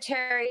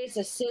 Secretaries,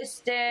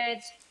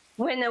 assistants,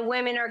 when the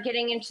women are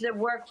getting into the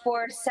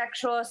workforce,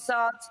 sexual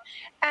assaults.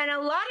 And a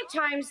lot of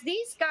times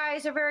these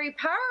guys are very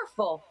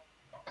powerful.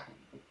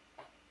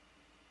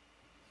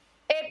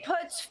 It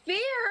puts fear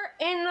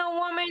in the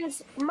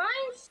woman's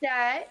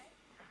mindset,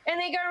 and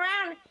they go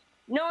around,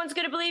 no one's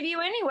going to believe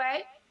you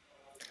anyway.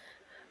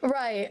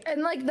 Right.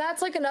 And like,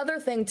 that's like another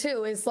thing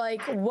too, is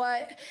like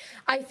what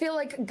I feel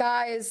like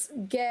guys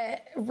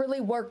get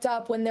really worked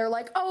up when they're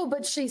like, oh,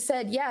 but she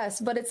said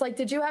yes. But it's like,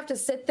 did you have to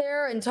sit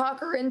there and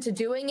talk her into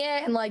doing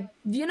it? And like,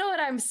 you know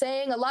what I'm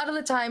saying? A lot of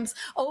the times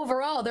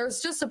overall,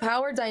 there's just a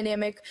power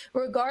dynamic,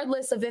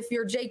 regardless of if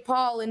you're Jake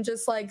Paul and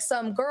just like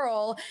some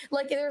girl.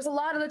 Like, there's a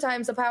lot of the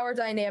times a power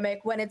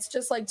dynamic when it's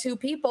just like two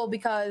people,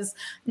 because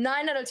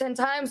 9 out of 10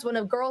 times when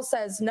a girl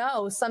says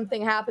no,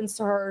 something happens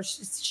to her,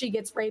 she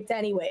gets raped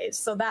anyways.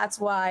 So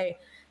that's why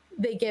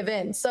they give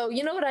in. So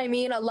you know what I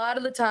mean? A lot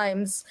of the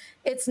times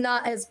it's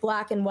not as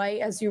black and white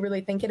as you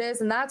really think it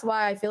is. And that's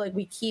why I feel like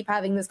we keep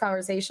having this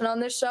conversation on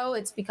this show.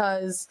 It's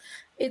because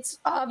it's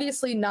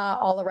obviously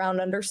not all around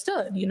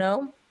understood, you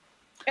know?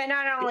 And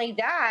not only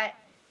that,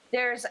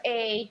 there's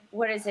a,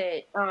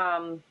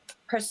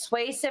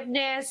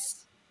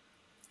 persuasiveness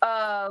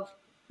of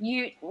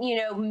you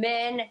know,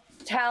 men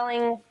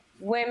telling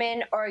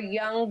women or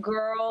young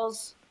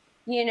girls,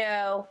 you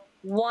know,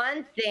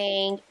 one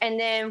thing, and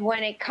then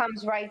when it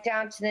comes right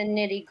down to the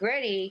nitty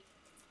gritty,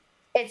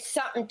 it's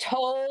something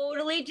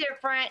totally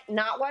different,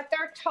 not what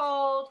they're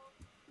told.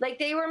 Like,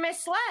 they were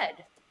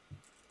misled.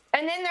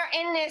 And then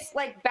they're in this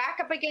like back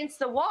up against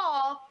the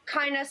wall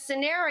kind of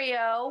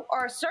scenario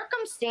or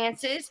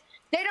circumstances.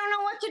 They don't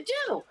know what to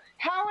do.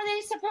 How are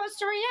they supposed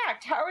to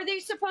react? How are they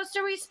supposed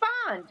to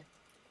respond?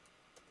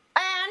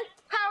 And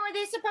how are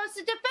they supposed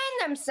to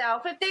defend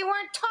themselves if they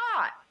weren't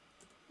taught?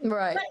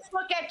 Right. Let's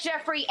look at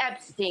Jeffrey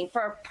Epstein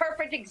for a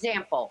perfect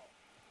example.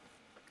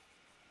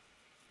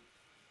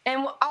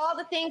 And all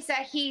the things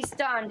that he's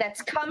done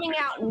that's coming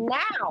out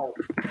now.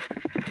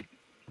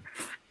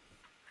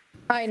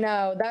 I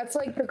know. That's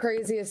like the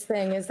craziest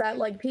thing is that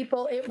like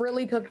people, it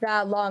really took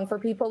that long for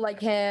people like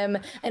him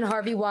and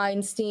Harvey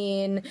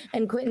Weinstein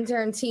and Quentin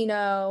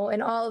Tarantino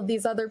and all of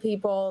these other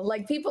people.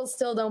 Like people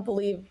still don't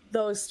believe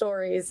those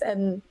stories.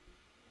 And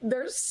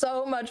there's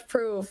so much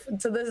proof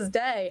to this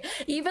day.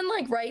 Even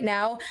like right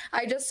now,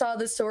 I just saw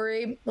the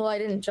story. Well, I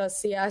didn't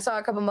just see it. I saw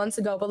it a couple months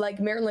ago, but like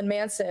Marilyn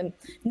Manson,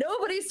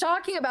 nobody's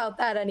talking about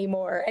that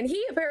anymore. And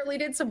he apparently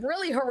did some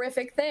really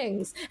horrific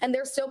things. And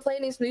they're still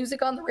playing his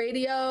music on the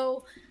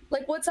radio.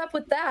 Like, what's up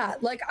with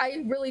that? Like,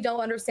 I really don't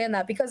understand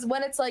that because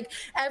when it's like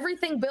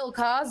everything Bill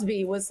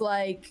Cosby was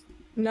like,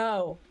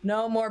 no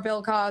more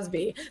Bill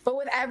Cosby. But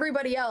with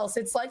everybody else,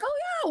 it's like, oh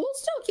yeah, we'll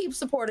still keep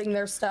supporting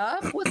their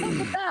stuff. What's up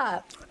with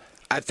that?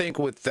 I think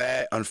with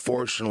that,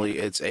 unfortunately,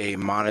 it's a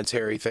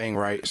monetary thing,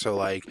 right? So,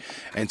 like,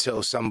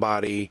 until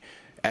somebody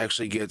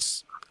actually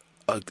gets,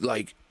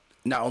 like,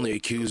 not only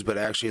accused, but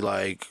actually,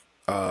 like,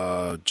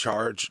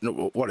 charged.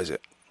 What is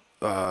it?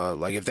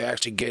 Like, if they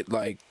actually get,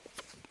 like,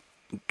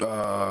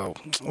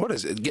 what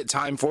is it? Get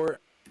time for it,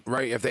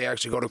 right? If they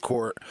actually go to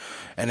court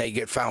and they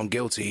get found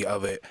guilty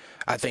of it,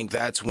 I think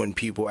that's when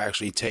people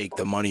actually take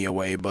the money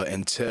away. But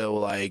until,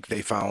 like,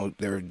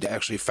 they're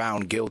actually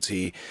found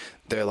guilty,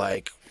 they're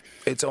like,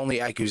 it's only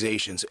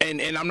accusations.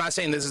 And I'm not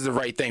saying this is the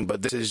right thing,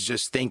 but this is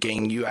just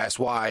thinking. You asked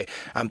why.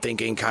 I'm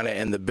thinking kind of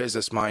in the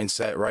business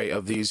mindset, right,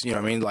 of these, you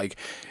know what I mean? Like,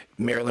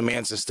 Marilyn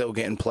Manson's still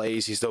getting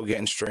plays. He's still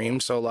getting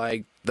streams. So,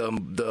 like,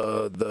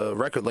 the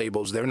record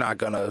labels, they're not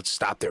going to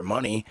stop their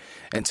money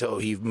until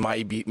he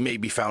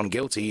maybe found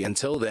guilty.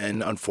 Until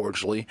then,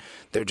 unfortunately,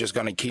 they're just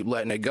going to keep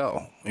letting it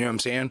go. You know what I'm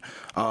saying?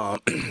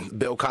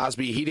 Bill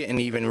Cosby, he didn't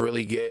even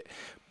really get...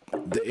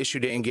 The issue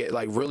didn't get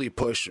like really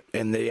pushed,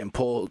 and they didn't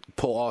pull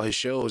all his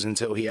shows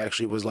until he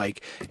actually was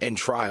like in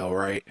trial,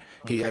 right?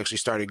 He actually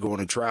started going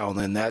to trial, and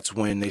then that's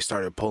when they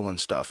started pulling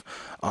stuff.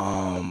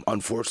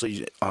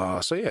 Unfortunately,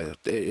 so yeah,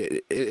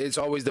 it's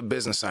always the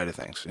business side of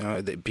things. You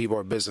know, people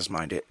are business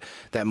minded.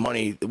 That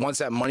money, once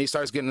that money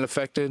starts getting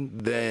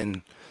affected,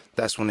 then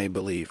that's when they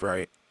believe,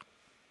 right?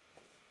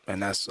 And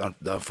that's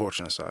the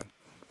unfortunate side.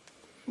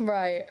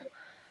 Right.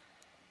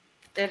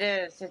 It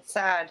is. It's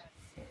sad.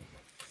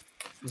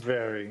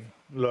 Very.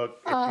 Look,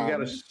 if you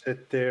gotta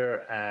sit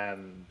there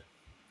and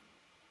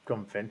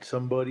convince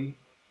somebody,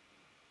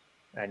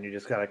 and you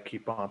just gotta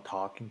keep on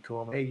talking to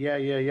them, hey,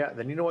 yeah,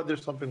 then you know what?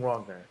 There's something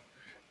wrong there.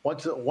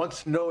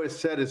 Once no is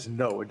said, is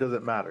no. It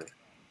doesn't matter.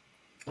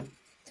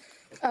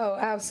 Oh,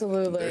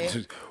 absolutely.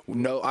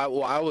 No, I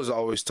was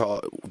always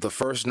taught the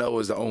first no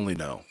is the only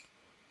no.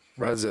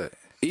 That's it.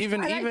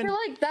 Even I feel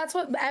like that's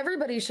what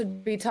everybody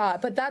should be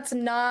taught, but that's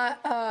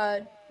not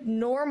a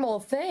normal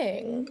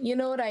thing. You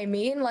know what I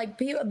mean? Like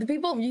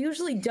people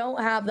usually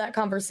don't have that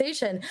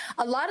conversation.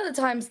 A lot of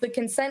the times the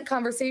consent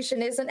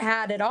conversation isn't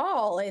had at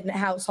all in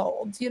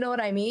households. You know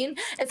what I mean?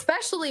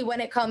 Especially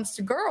when it comes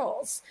to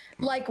girls,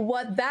 like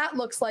what that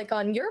looks like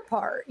on your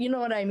part. You know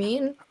what I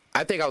mean?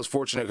 I think I was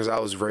fortunate because I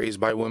was raised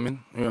by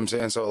women. You know what I'm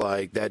saying? So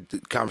like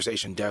that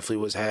conversation definitely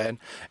was had,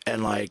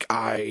 and like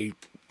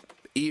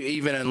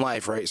even in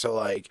life, right? So,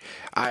 like,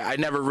 I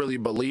never really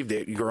believed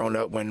it growing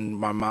up when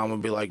my mom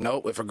would be like,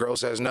 nope, if a girl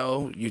says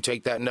no, you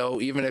take that no.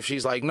 Even if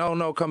she's like,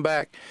 no, come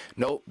back.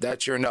 Nope,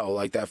 that's your no.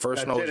 Like, that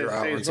first no is your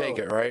out and take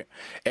it, right?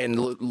 And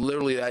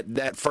literally,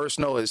 that first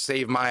no has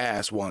saved my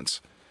ass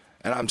once.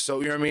 And I'm so,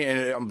 you know what I mean?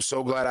 And I'm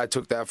so glad I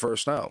took that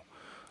first no.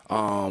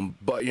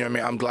 But, you know what I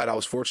mean? I'm glad I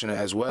was fortunate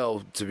as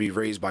well to be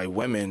raised by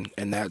women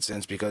in that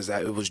sense, because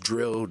it was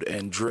drilled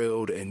and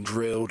drilled and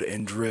drilled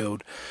and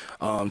drilled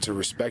to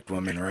respect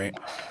women, right?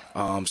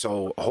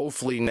 So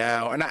hopefully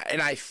now,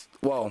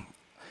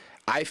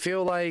 I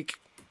feel like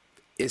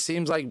it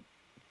seems like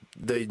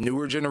the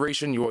newer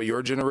generation,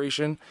 your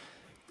generation,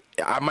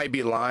 I might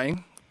be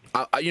lying.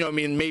 You know what I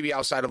mean? Maybe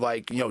outside of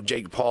like, you know,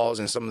 Jake Paul's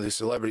and some of the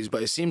celebrities,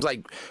 but it seems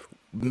like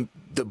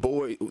the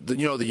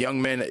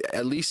young men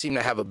at least seem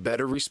to have a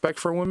better respect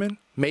for women,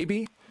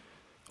 maybe,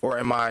 or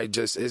am I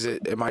just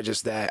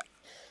that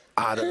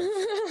out of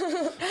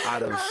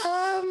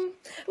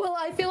well,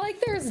 I feel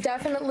like there's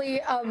definitely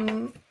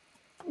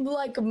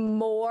like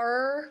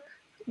more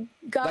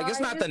guys like it's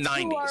not the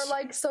 90s who are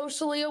like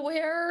socially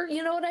aware,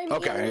 you know what I mean?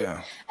 Okay,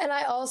 yeah. And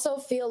I also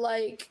feel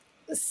like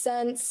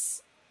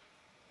since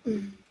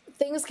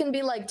things can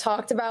be like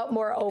talked about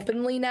more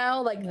openly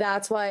now, like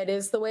that's why it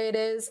is the way it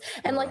is.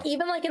 And like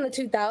even like in the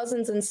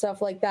 2000s and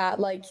stuff like that,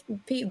 like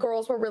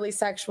girls were really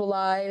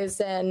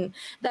sexualized, and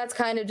that's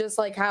kind of just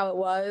like how it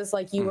was.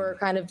 Like you were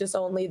kind of just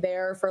only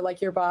there for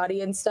like your body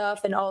and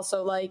stuff. And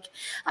also like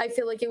I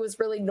feel like it was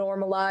really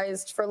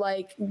normalized for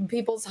like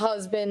people's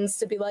husbands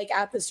to be like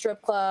at the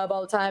strip club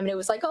all the time, and it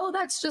was like, oh,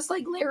 that's just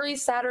like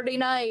Larry's Saturday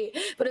night.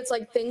 But it's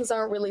like things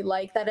aren't really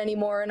like that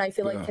anymore, and I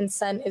feel like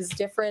consent is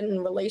different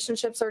and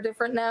relationships are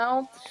different now.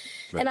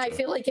 And I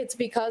feel like it's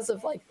because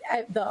of like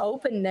the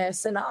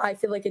openness, and I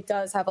feel like it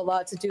does have a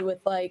lot to do with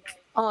like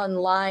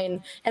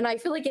online, and I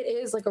feel like it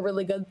is like a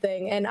really good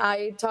thing, and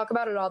I talk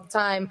about it all the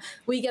time.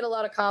 We get a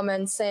lot of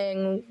comments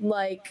saying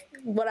like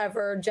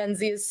whatever, Gen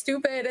Z is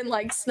stupid and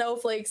like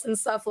snowflakes and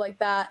stuff like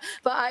that.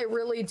 But I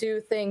really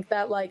do think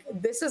that like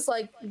this is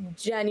like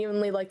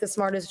genuinely like the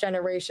smartest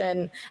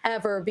generation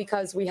ever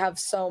because we have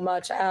so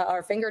much at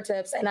our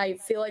fingertips. And I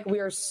feel like we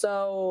are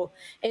so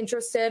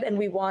interested and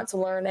we want to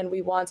learn and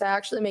we want to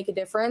actually make a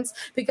difference,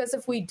 because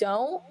if we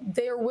don't,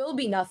 there will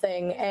be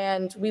nothing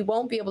and we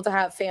won't be able to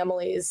have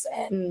families,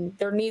 and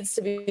there needs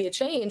to be a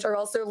change, or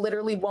else there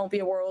literally won't be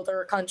a world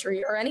or a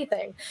country or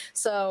anything.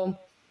 So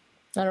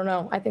I don't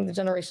know. I think the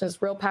generation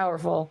is real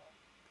powerful.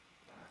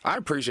 I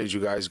appreciate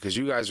you guys because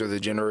you guys are the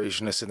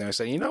generation that sit there and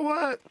say, you know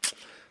what?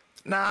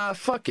 Nah,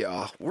 fuck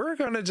y'all. We're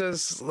going to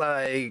just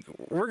like,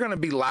 we're going to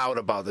be loud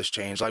about this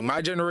change. Like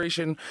my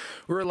generation,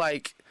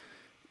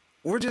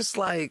 we're just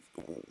like,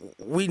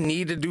 we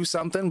need to do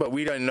something, but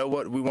we didn't know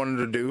what we wanted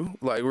to do.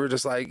 Like, we're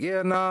just like,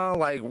 yeah, no,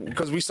 like,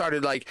 because we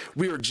started, like,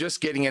 we were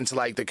just getting into,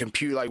 like, the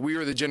computer. Like, we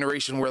were the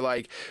generation where,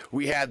 like,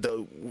 we had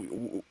the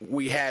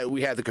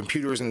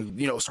computers in,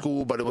 you know,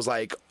 school, but it was,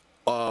 like,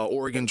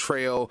 Oregon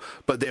Trail,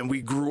 but then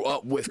we grew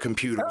up with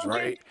computers,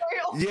 right?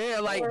 Yeah,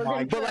 like,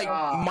 but like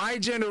my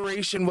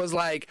generation was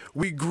like,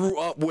 we grew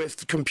up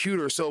with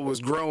computers, so it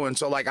was growing.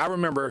 So like, I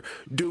remember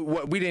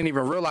what we didn't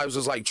even realize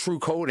was like true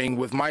coding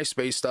with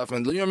MySpace stuff,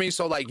 and you know what I mean?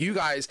 So like, you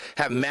guys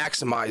have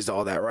maximized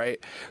all that, right?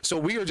 So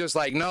we were just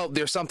like, no,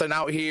 there's something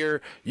out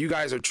here. You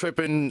guys are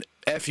tripping.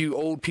 F you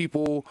old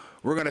people.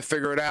 We're gonna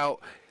figure it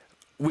out.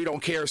 We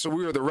don't care. So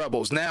we were the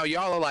rebels. Now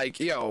y'all are like,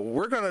 yo,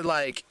 we're gonna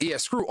like, yeah,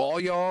 screw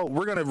all y'all.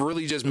 We're gonna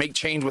really just make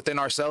change within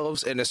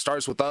ourselves, and it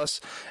starts with us,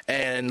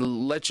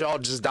 and let y'all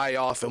just die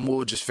off, and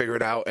we'll just figure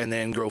it out and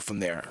then grow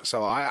from there.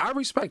 So I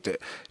respect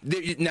it.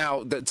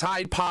 Now the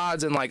Tide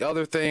Pods and like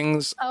other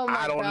things,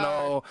 I don't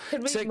know.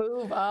 Could we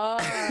move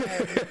on?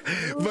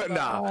 But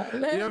nah, you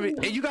know what I mean?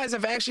 And you guys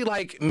have actually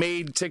like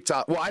made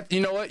TikTok. Well,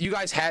 you know what? You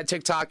guys had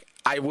TikTok.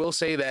 I will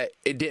say that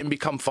it didn't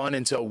become fun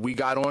until we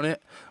got on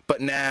it,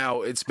 but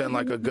now it's been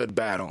like a good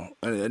battle.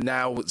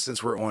 Now,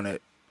 since we're on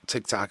it,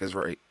 TikTok is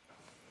right.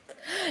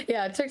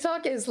 Yeah,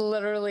 TikTok is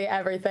literally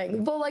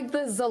everything. But like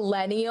the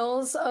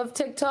zillennials of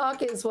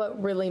TikTok is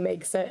what really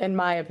makes it, in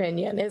my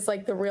opinion. It's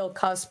like the real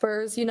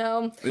cuspers, you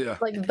know? Yeah.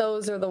 Like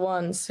those are the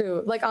ones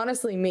who, like,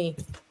 honestly, me.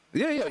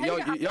 Yeah, y'all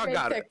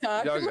got it.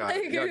 Y'all got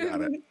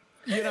it.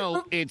 You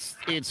know,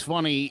 it's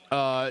funny.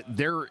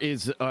 There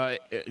is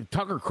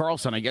Tucker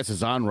Carlson, I guess,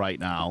 is on right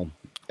now,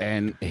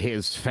 and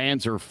his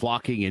fans are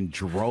flocking in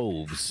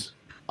droves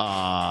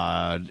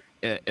to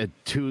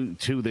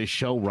this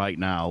show right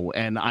now,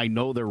 and I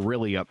know they're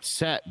really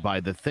upset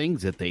by the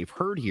things that they've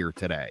heard here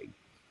today,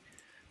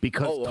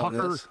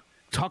 because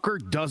Tucker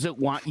doesn't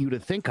want you to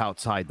think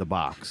outside the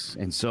box,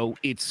 and so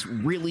it's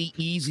really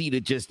easy to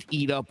just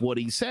eat up what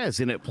he says,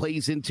 and it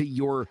plays into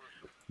your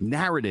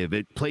narrative.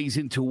 It plays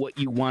into what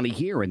you want to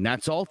hear, and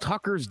that's all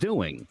Tucker's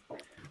doing.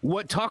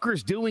 What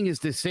Tucker's doing is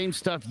the same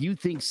stuff you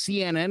think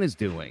CNN is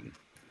doing,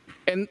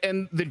 and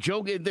the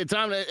joke,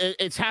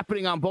 it's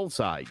happening on both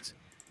sides.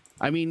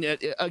 I mean,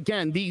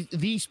 again,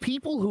 these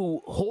people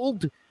who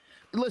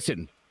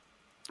listen,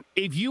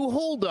 if you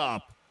hold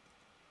up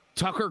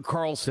Tucker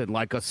Carlson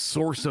like a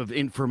source of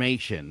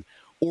information,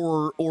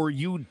 or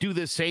you do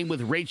the same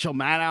with Rachel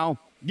Maddow,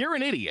 you're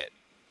an idiot.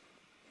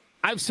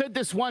 I've said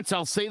this once,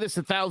 I'll say this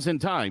 1,000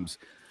 times.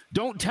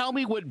 Don't tell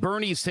me what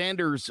Bernie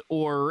Sanders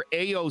or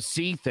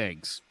AOC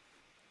thinks.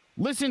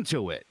 Listen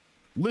to it.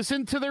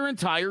 Listen to their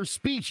entire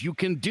speech. You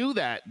can do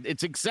that.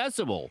 It's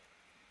accessible.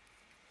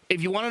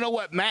 If you want to know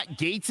what Matt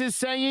Gaetz is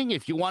saying,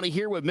 if you want to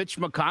hear what Mitch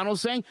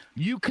McConnell's saying,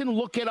 you can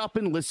look it up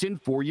and listen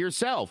for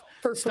yourself.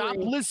 Stop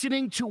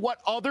listening to what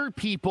other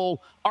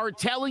people are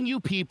telling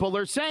you people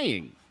are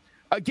saying.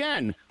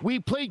 Again, we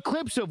played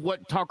clips of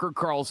what Tucker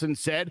Carlson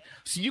said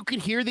so you could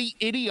hear the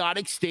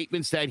idiotic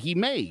statements that he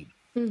made.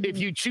 Mm-hmm. If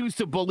you choose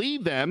to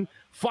believe them,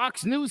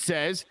 Fox News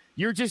says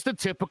you're just a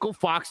typical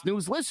Fox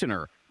News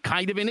listener,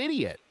 kind of an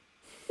idiot.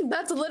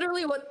 That's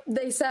literally what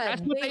they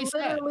said. They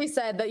literally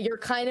said that you're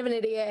kind of an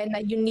idiot and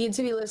that you need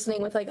to be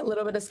listening with like a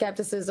little bit of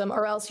skepticism,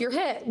 or else you're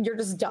hit. You're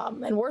just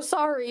dumb, and we're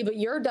sorry, but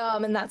you're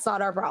dumb, and that's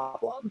not our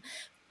problem.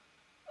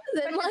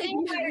 Then, but the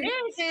thing what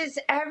it is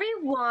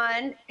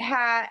everyone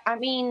had, I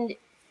mean,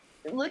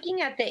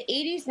 looking at the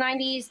 80s,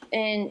 90s,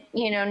 and,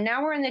 you know,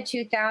 now we're in the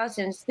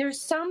 2000s,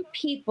 there's some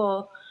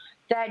people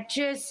that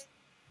just,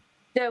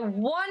 the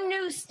one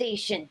news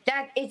station,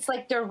 that it's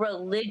like their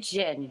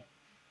religion.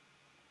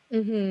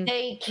 Mm-hmm.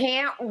 They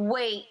can't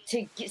wait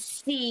to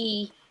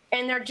see,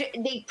 and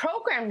they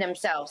program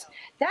themselves.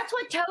 That's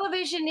what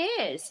television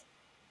is,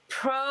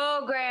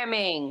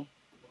 programming.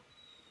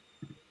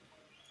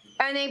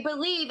 And they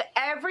believe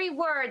every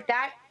word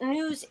that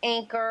news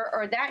anchor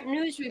or that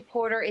news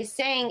reporter is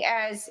saying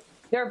as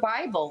their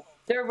Bible,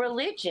 their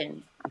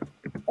religion.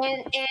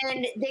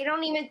 And they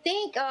don't even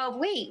think of,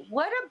 wait,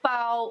 what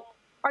about,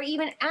 or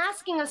even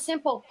asking a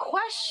simple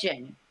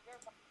question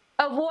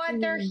of what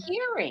they're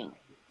hearing.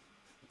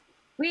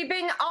 We've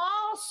been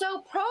all so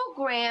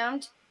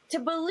programmed to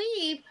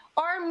believe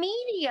our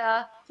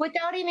media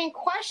without even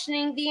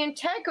questioning the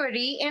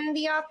integrity and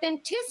the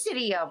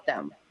authenticity of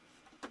them.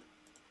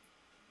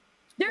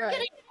 They're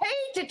getting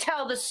paid to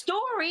tell the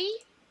story.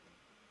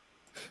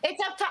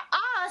 It's up to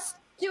us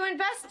to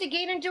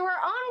investigate and do our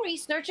own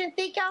research and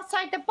think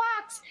outside the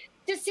box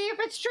to see if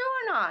it's true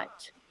or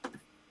not.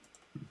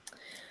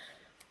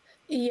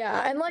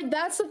 Yeah, and like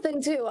that's the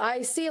thing too.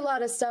 I see a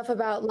lot of stuff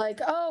about like,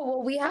 oh,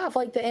 well, we have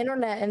like the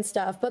internet and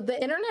stuff, but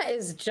the internet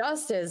is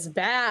just as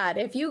bad.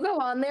 If you go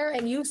on there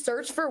and you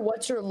search for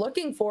what you're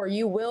looking for,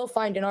 you will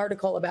find an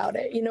article about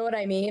it. You know what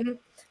I mean?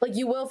 Like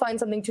you will find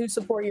something to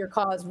support your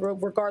cause,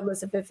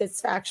 regardless of if it's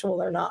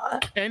factual or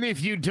not. And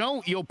if you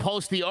don't, you'll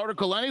post the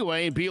article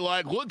anyway and be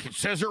like, look, it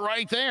says it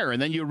right there.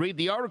 And then you read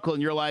the article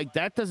and you're like,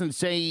 that doesn't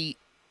say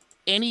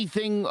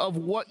anything of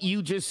what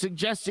you just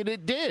suggested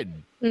it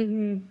did.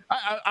 Mm-hmm.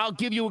 I'll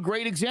give you a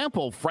great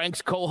example.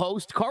 Frank's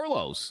co-host,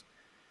 Carlos,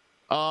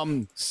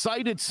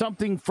 cited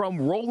something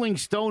from Rolling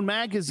Stone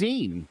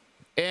magazine.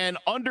 And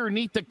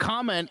underneath the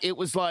comment, it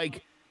was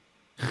like,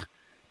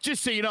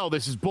 just so you know,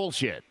 this is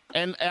bullshit.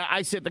 And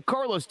I said to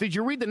Carlos, did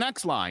you read the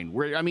next line?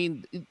 Where, I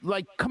mean,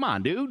 like, come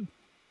on, dude.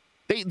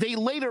 They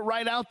laid it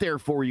right out there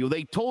for you.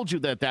 They told you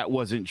that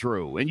wasn't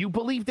true. And you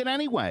believed it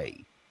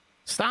anyway.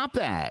 Stop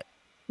that.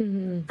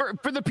 Mm-hmm.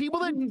 For the people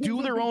that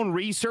do their own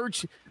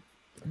research,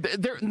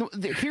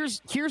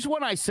 here's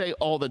what I say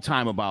all the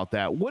time about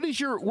that. What is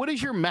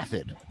your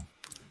method?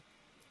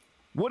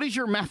 What is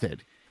your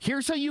method?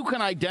 Here's how you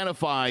can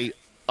identify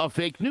a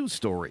fake news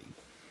story.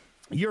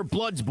 Your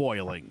blood's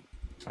boiling.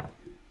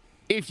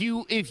 If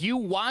you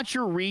watch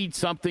or read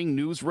something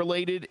news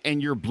related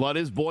and your blood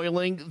is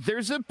boiling,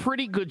 there's a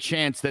pretty good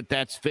chance that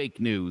that's fake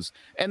news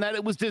and that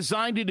it was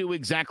designed to do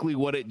exactly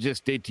what it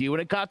just did to you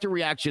and it got the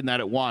reaction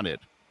that it wanted.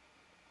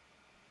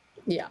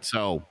 Yeah.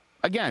 So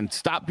again,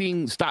 stop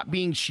being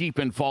sheep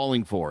and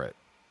falling for it.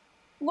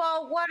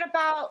 Well, what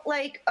about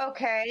like,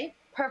 okay,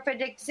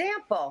 perfect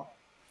example.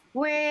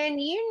 When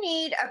you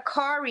need a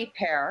car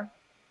repair,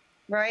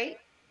 right?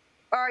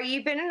 Or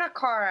you've been in a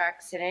car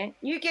accident,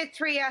 you get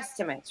 3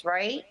 estimates,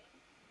 right?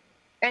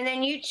 And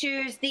then you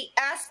choose the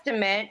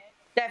estimate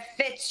that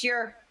fits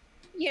your,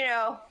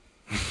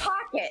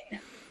 pocket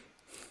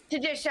to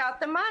dish out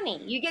the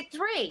money. You get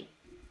 3.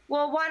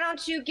 Well, why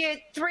don't you get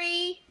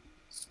 3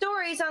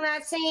 stories on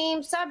that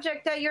same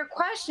subject that you're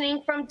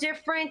questioning from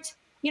different,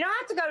 you don't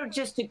have to go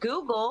just to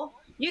Google.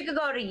 You could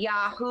go to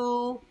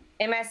Yahoo,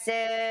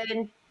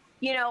 MSN,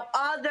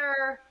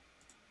 other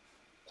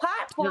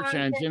platforms. Search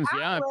engines,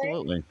 yeah,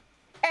 absolutely.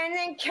 And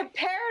then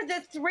compare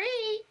the 3,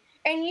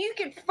 and you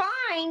could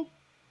find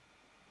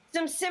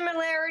some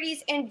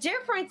similarities and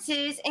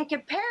differences and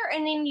compare,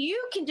 and then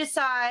you can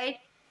decide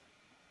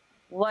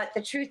what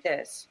the truth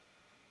is.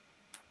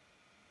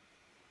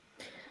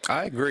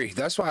 I agree.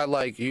 That's why I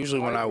like usually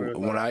when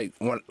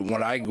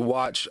I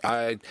watch,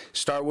 I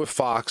start with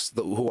Fox,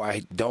 who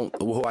I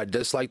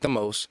dislike the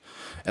most,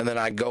 and then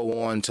I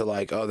go on to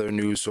like other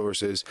news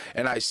sources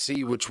and I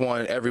see which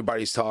one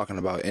everybody's talking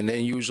about, and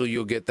then usually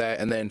you'll get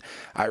that, and then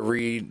I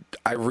read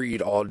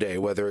all day,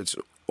 whether it's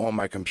on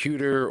my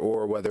computer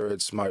or whether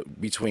it's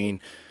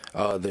between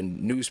the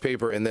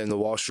newspaper and then the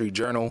Wall Street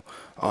Journal.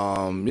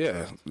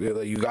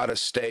 You got to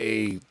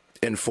stay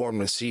informed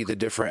and see the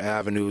different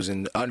avenues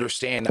and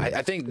understand.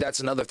 I think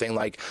that's another thing,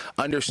 like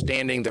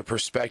understanding the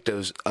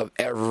perspectives of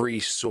every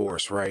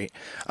source, right?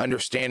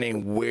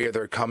 Understanding where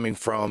they're coming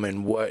from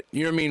and what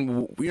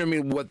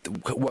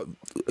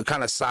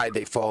kind of side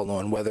they fall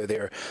on, whether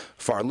they're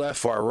far left,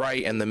 far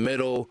right, in the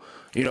middle,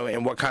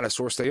 and what kind of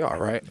source they are,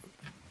 right?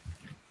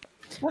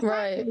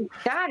 Right.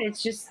 God,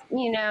 it's just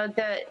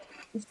the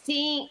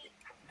seeing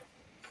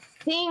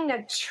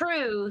the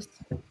truth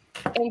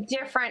in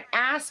different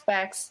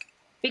aspects.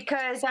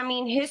 Because,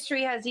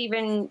 history has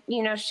even,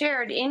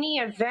 shared any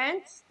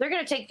events, they're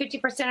going to take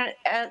 50%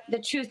 of the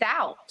truth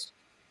out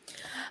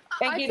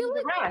and give you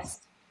the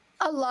rest.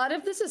 A lot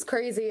of this is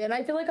crazy. And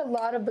I feel like a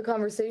lot of the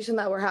conversation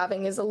that we're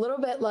having is a little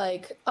bit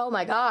like, oh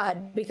my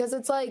God, because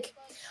it's like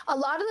a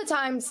lot of the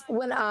times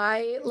when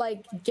I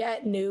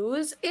get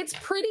news, it's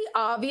pretty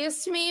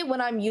obvious to me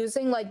when I'm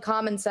using like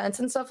common sense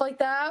and stuff like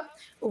that,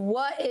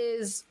 what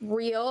is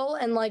real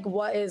and like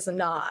what is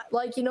not,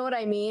 like, you know what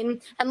I mean?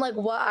 And like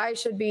what I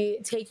should be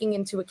taking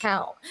into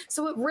account.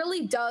 So it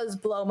really does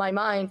blow my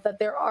mind that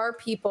there are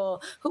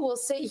people who will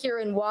sit here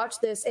and watch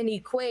this and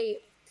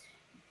equate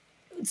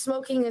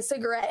smoking a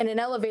cigarette in an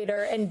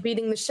elevator and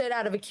beating the shit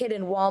out of a kid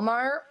in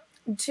Walmart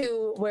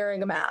to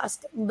wearing a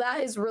mask.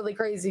 That is really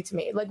crazy to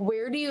me. Like,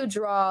 where do you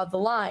draw the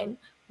line?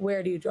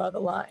 Where do you draw the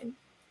line?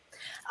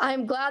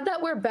 I'm glad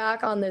that we're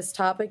back on this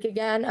topic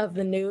again of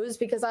the news,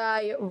 because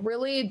I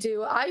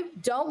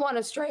don't want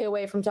to stray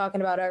away from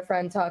talking about our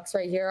friend Tux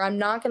right here. I'm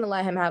not going to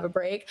let him have a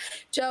break.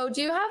 Joe, do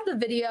you have the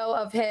video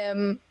of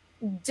him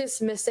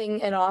dismissing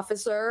an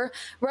officer?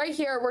 Right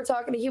here,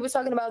 he was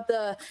talking about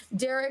the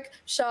Derek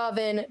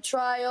Chauvin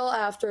trial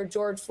after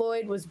George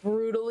Floyd was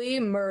brutally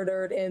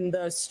murdered in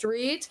the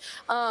street.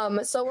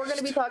 So we're going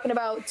to be talking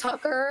about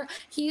Tucker.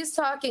 He's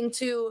talking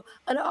to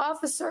an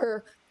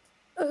officer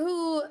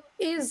who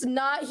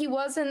he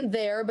wasn't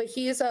there, but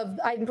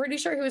I'm pretty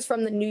sure he was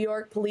from the New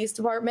York Police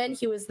Department.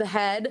 He was the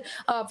head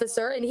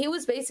officer, and he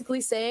was basically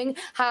saying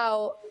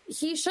how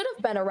he should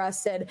have been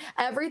arrested.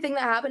 Everything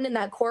that happened in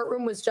that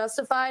courtroom was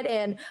justified,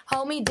 and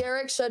homie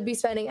Derek should be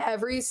spending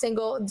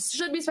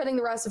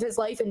the rest of his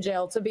life in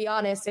jail, to be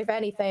honest, if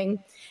anything.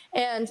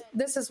 And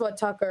this is what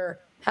Tucker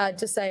had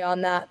to say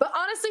on that. But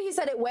honestly, he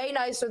said it way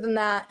nicer than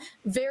that.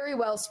 Very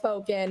well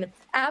spoken.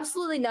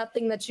 Absolutely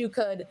nothing that he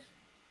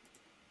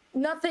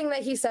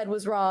said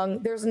was wrong.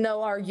 There's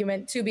no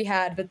argument to be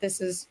had, but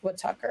this is what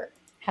Tucker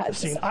had to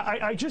say.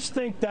 I just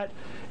think that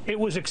it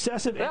was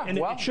excessive and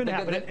it shouldn't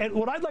happen. And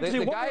what I'd like to say,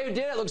 the guy who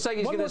did it looks like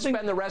he's going to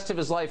spend the rest of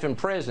his life in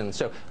prison.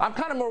 So I'm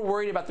kind of more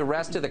worried about the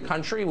rest of the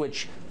country,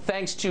 which,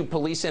 thanks to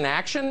police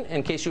inaction,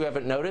 in case you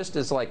haven't noticed,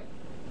 is like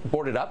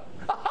boarded up.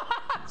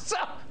 So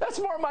that's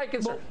more my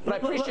concern. But I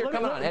appreciate your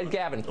coming on, Ed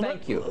Gavin.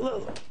 Thank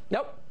you.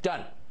 Nope,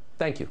 done.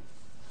 Thank you.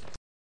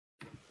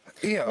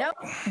 Yeah. Nope,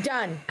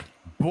 done.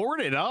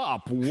 Boarded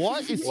up?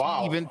 What is he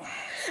even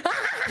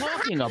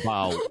talking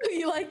about?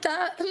 You like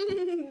that?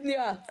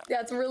 Yeah,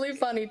 it's really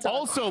funny.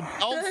 Also,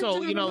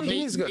 you know,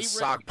 he's got a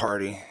sock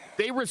party.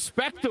 They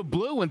respect the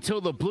blue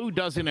until the blue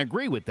doesn't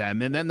agree with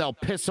them, and then they'll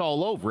piss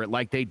all over it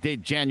like they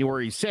did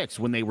January 6th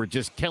when they were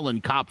just killing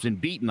cops and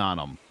beating on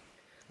them.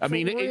 I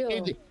mean,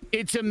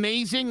 it's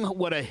amazing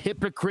what a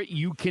hypocrite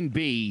you can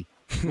be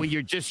when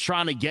you're just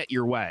trying to get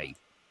your way.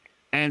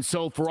 And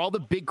so for all the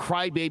big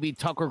crybaby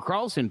Tucker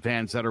Carlson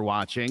fans that are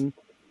watching,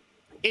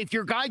 if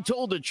your guy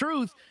told the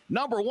truth,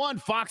 number one,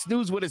 Fox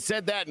News would have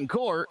said that in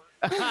court.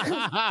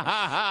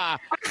 The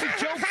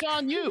joke's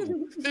on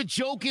you. The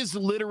joke is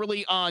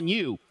literally on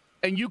you.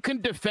 And you can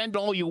defend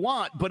all you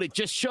want, but it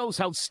just shows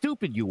how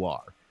stupid you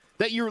are.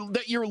 That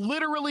you're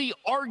literally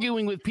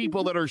arguing with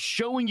people that are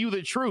showing you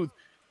the truth.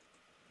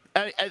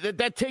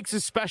 That takes a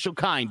special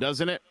kind,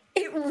 doesn't it?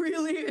 It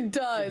really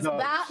does.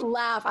 That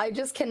laugh, I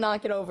just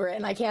cannot get over it,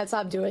 and I can't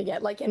stop doing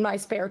it. Like in my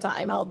spare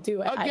time, I'll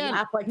do it. Again, I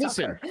laugh like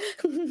listen,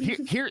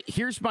 Tucker.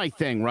 here's my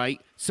thing,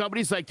 right?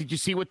 Somebody's like, "Did you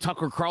see what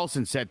Tucker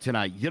Carlson said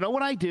tonight?" You know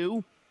what I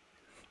do?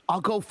 I'll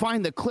go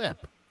find the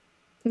clip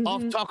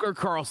of Tucker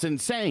Carlson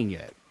saying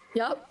it.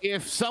 Yep.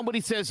 If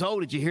somebody says, "Oh,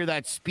 did you hear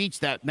that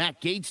speech that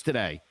Matt Gaetz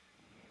today?"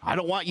 I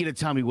don't want you to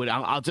tell me what.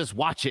 I'll just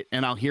watch it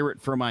and I'll hear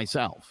it for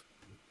myself.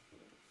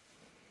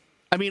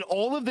 I mean,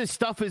 all of this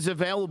stuff is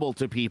available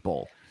to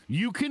people.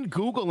 You can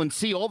Google and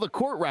see all the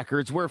court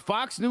records where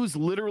Fox News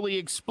literally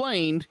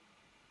explained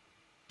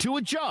to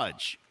a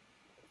judge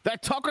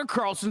that Tucker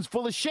Carlson's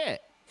full of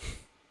shit.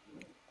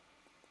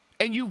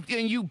 And you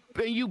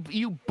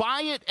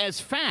buy it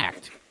as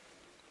fact.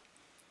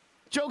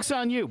 Joke's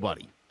on you,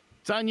 buddy.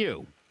 It's on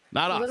you,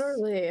 not us.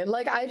 Literally.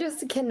 Like, I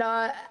just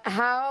cannot.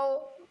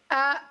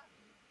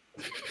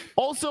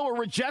 Also, a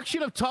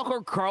rejection of Tucker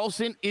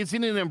Carlson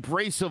isn't an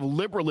embrace of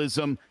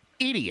liberalism.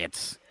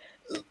 Idiots.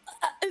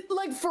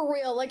 Like, for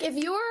real. Like, if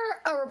you're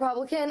a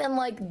Republican and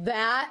like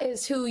that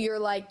is who you're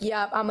like,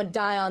 yep, I'm gonna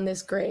die on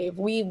this grave.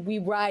 We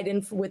ride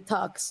in with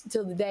Tux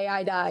till the day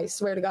I die.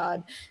 Swear to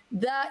God.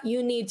 That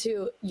you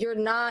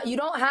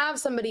don't have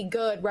somebody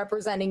good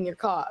representing your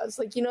cause.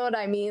 Like, you know what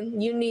I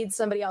mean? You need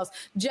somebody else.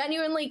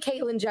 Genuinely,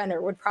 Caitlyn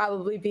Jenner would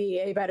probably be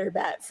a better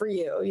bet for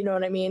you. You know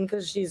what I mean?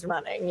 Because she's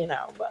running,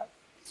 but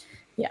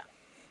yeah,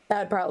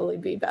 that'd probably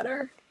be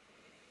better.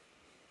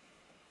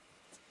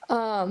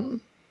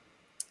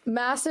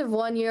 Massive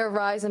 1 year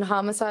rise in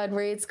homicide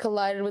rates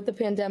collided with the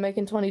pandemic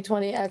in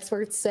 2020.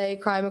 Experts say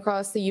crime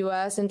across the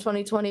U.S. in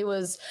 2020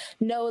 was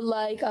no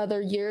like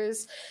other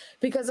years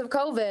because of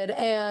COVID.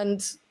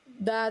 And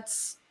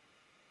that's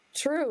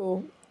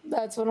true.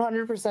 That's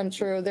 100%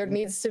 true. There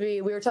needs to be,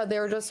 they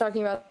were just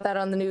talking about that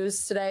on the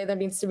news today. There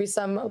needs to be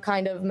some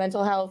kind of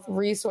mental health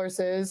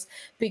resources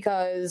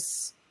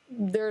because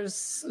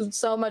there's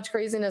so much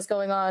craziness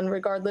going on,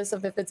 regardless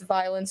of if it's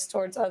violence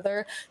towards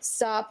other.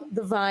 Stop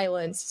the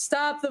violence.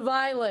 Stop the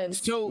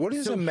violence. So what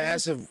is a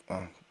massive?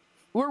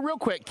 Well, real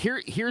quick,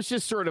 here's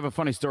just sort of a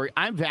funny story.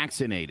 I'm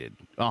vaccinated,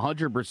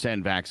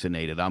 100%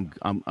 vaccinated.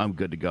 I'm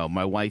good to go.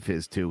 My wife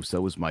is too.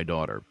 So is my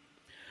daughter.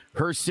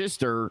 Her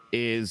sister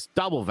is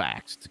double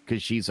vaxxed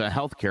because she's a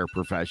healthcare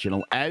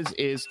professional, as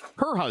is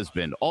her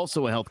husband,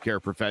 also a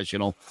healthcare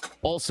professional,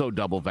 also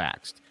double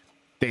vaxxed.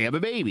 They have a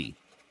baby.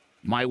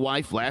 My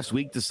wife last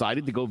week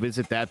decided to go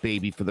visit that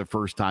baby for the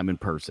first time in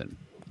person.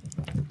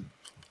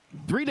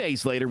 3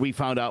 days later, we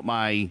found out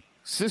my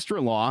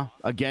sister-in-law,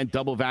 again,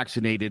 double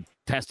vaccinated,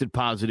 tested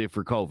positive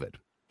for COVID.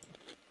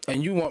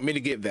 And you want me to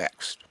get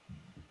vaxxed?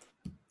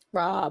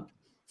 Rob.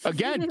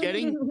 Again,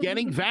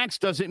 getting vaxxed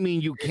doesn't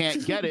mean you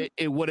can't get it.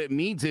 What it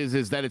means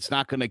is that it's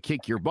not going to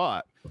kick your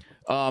butt.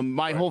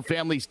 My whole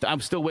family,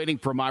 I'm still waiting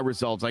for my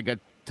results. I got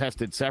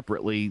tested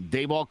separately.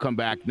 They've all come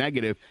back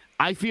negative.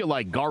 I feel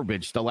like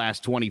garbage the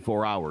last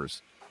 24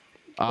 hours.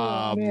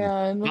 I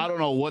don't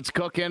know what's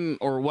cooking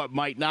or what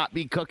might not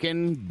be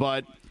cooking,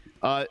 but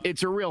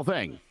it's a real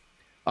thing.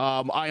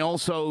 I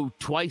also,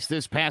 twice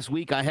this past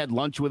week, I had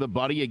lunch with a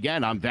buddy.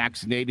 Again, I'm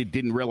vaccinated,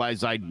 didn't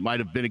realize I might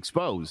have been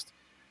exposed.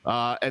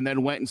 And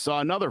then went and saw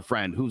another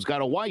friend who's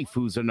got a wife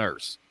who's a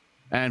nurse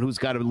and who's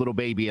got a little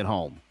baby at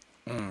home.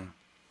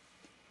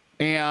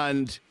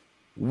 And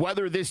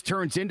whether this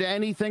turns into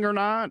anything or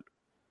not,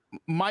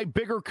 my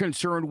bigger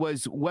concern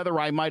was whether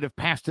I might have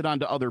passed it on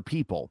to other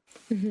people.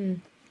 Mm-hmm.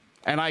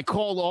 And I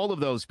called all of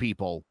those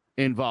people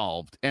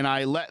involved, and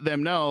I let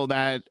them know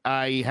that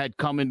I had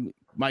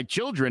my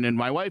children and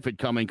my wife had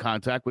come in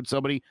contact with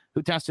somebody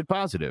who tested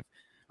positive.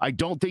 I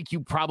don't think you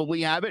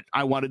probably have it.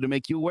 I wanted to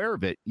make you aware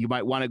of it. You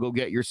might want to go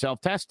get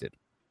yourself tested.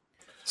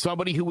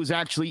 Somebody who was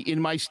actually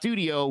in my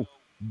studio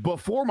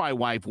before my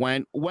wife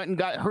went and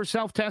got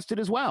herself tested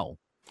as well.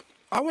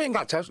 I went and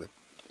got tested.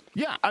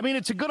 Yeah, I mean,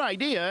 it's a good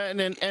idea,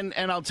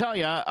 and I'll tell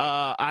you,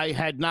 I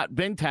had not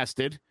been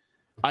tested.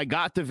 I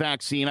got the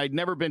vaccine. I'd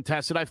never been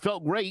tested. I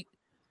felt great,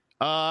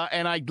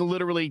 and I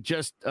literally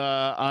just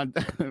on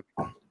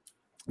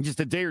just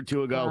a day or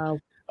two ago,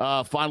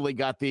 finally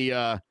got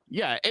the.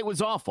 Yeah, it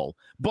was awful.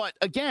 But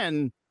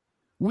again,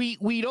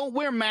 we don't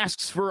wear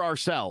masks for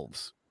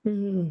ourselves.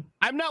 Mm-hmm.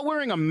 I'm not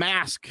wearing a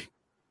mask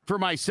for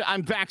myself.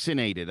 I'm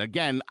vaccinated.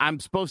 Again, I'm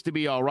supposed to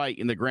be all right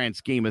in the grand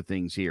scheme of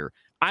things here.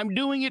 I'm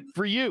doing it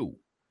for you.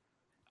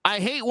 I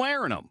hate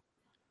wearing them.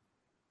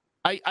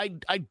 I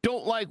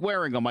don't like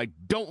wearing them. I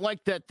don't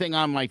like that thing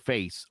on my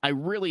face. I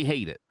really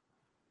hate it.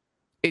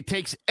 It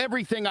takes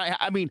everything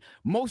I mean,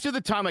 most of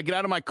the time I get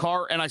out of my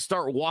car and I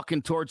start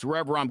walking towards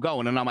wherever I'm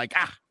going, and I'm like,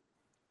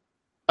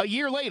 a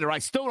year later, I'm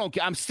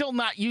still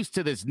not used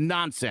to this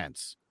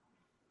nonsense.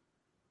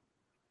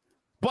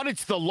 But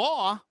it's the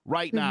law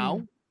right now.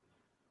 Mm-hmm.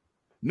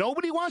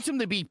 Nobody wants them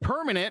to be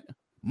permanent.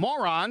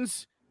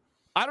 Morons.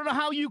 I don't know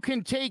how you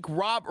can take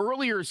Rob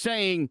earlier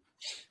saying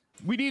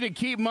we need to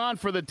keep them on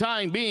for the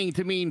time being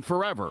to mean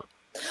forever.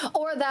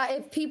 Or that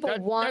if people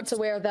want to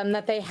wear them,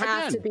 that they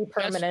have to be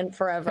permanent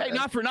forever. Hey,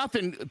 not for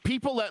nothing.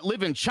 People that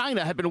live in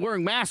China have been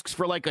wearing masks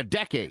for like a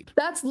decade.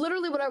 That's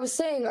literally what I was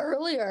saying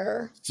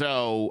earlier.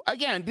 So,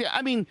 again,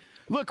 I mean,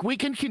 look, we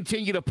can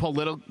continue to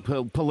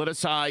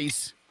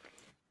politicize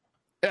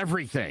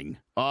everything,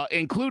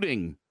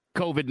 including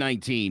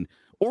COVID-19,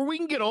 or we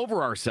can get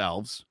over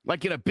ourselves,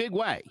 like in a big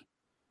way.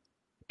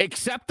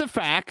 Accept the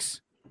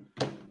facts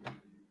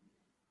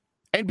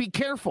and be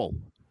careful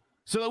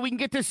so that we can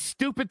get this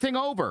stupid thing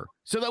over,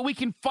 so that we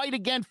can fight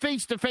again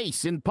face to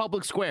face in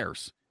public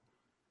squares.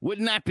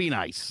 Wouldn't that be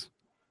nice?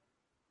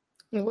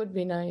 It would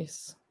be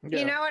nice. Yeah.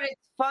 You know what?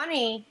 It's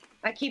funny.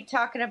 I keep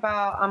talking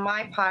about on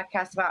my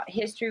podcast about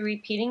history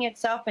repeating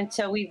itself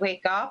until we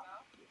wake up.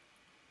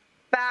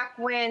 Back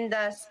when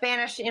the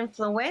Spanish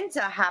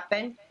influenza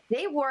happened,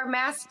 they wore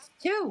masks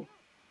too.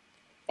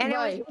 And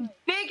right. It was the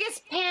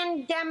biggest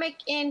pandemic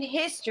in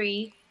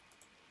history.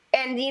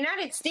 And the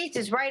United States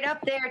is right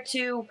up there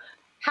to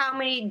how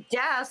many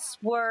deaths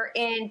were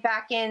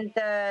back in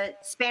the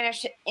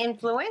Spanish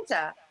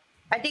influenza.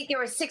 I think there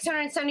were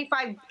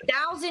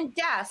 675,000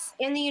 deaths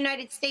in the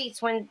United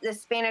States when the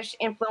Spanish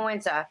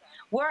influenza.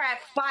 We're at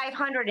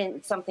 500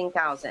 and something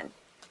thousand.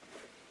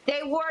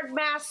 They wore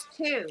masks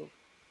too.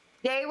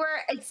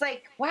 It's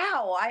like,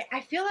 wow,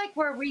 I feel like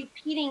we're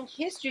repeating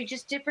history,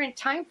 just different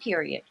time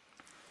period.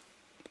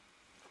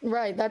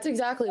 Right, that's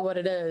exactly what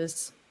it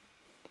is.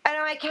 And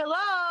I'm like,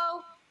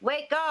 hello,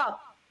 wake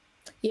up.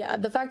 Yeah,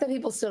 the fact that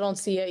people still don't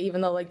see it,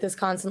 even though like this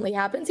constantly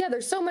happens. Yeah,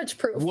 there's so much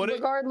proof,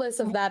 regardless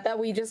of that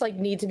we just like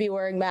need to be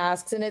wearing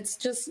masks. And it's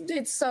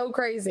so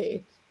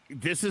crazy.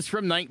 This is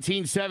from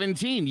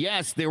 1917.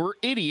 Yes, there were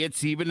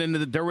idiots even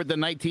there were the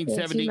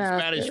 1917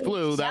 Spanish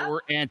flu that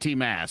were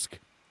anti-mask.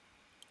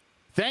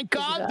 Thank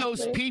God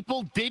those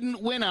people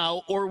didn't win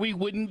out, or we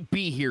wouldn't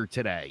be here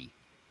today.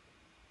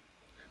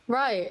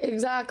 Right,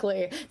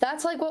 exactly.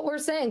 That's like what we're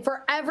saying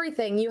for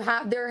everything.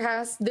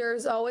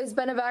 There's always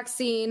been a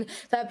vaccine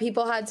that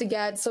people had to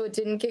get so it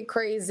didn't get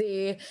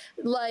crazy.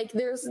 Like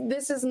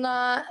this is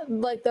not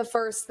like the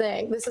first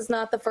thing. This is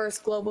not the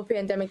first global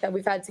pandemic that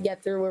we've had to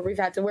get through where we've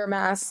had to wear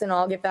masks and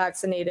all get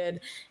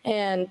vaccinated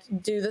and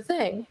do the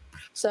thing.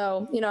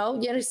 So,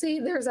 you see,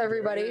 there's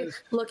everybody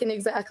looking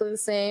exactly the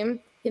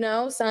same.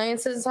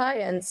 Science is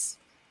science.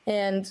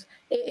 And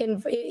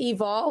it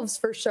evolves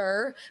for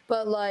sure,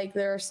 but like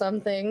there are some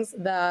things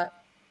that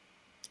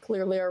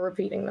clearly are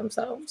repeating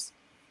themselves.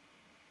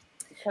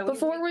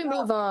 Before we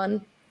move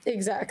on,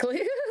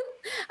 exactly.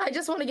 I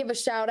just want to give a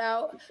shout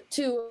out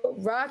to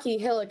Rocky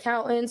Hill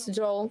Accountants.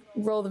 Joel,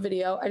 roll the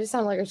video. I just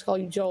sounded like I just called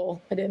you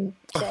Joel. I didn't.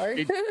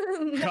 Sorry.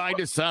 It kind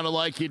of sounded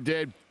like you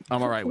did.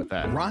 I'm all right with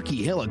that.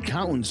 Rocky Hill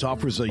Accountants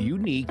offers a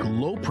unique,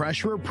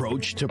 low-pressure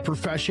approach to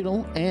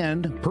professional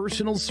and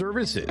personal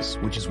services,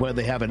 which is why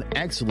they have an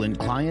excellent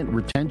client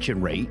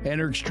retention rate and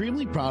are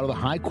extremely proud of the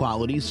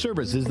high-quality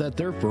services that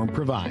their firm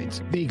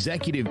provides. The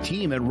executive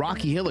team at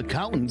Rocky Hill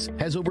Accountants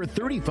has over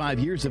 35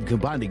 years of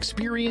combined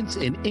experience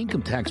in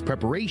income tax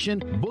preparation,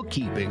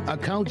 bookkeeping,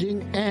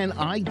 accounting, and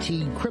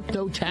IT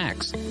crypto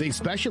tax. They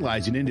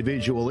specialize in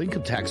individual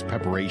income tax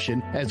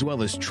preparation, as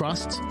well as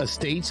trusts,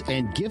 estates,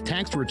 and gift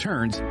tax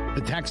returns.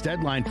 The tax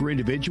deadline for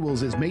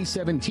individuals is May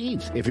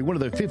 17th. If you're one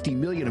of the 50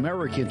 million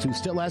Americans who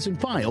still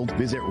hasn't filed,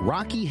 visit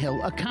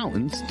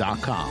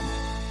RockyHillAccountants.com.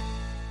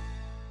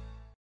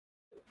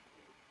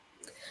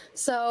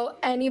 So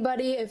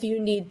anybody, if you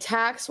need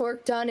tax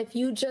work done, if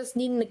you just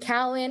need an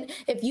accountant,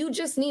 if you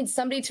just need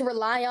somebody to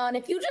rely on,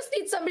 if you just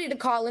need somebody to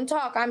call and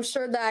talk, I'm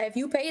sure that if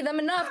you pay them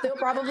enough, they'll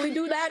probably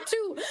do that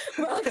too.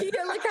 Rocky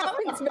Hill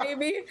Accountants,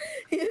 baby.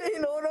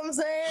 You know what I'm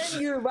saying?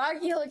 You're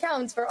Rocky Hill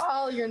Accountants for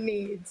all your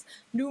needs.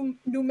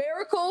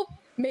 Numerical,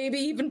 maybe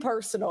even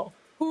personal.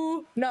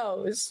 Who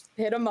knows?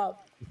 Hit them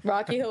up.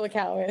 Rocky Hill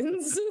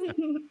Accountants.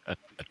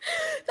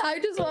 I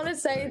just want to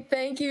say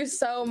thank you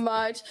so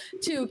much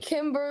to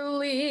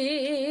Kimberly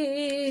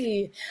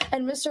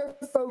and Mr.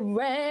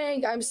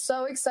 Frank. I'm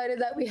so excited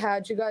that we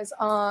had you guys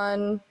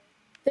on.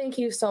 Thank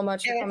you so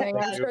much for coming.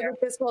 I'm sure that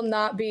this will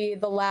not be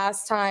the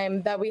last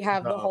time that we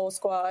have the whole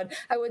squad.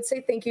 I would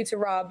say thank you to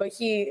Rob, but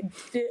he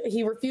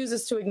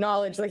refuses to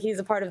acknowledge that he's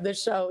a part of this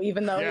show,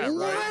 even though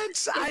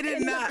what? I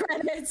did not.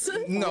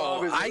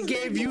 No, I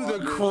gave you the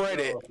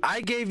credit. I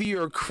gave you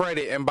your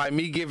credit, and by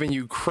me giving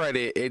you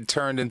credit, it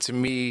turned into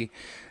me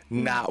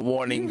not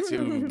wanting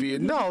to be.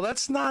 No,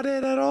 that's not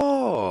it at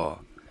all.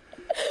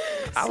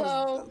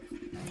 Also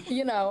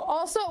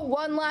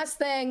one last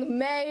thing,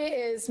 May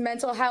is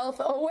Mental Health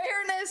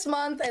Awareness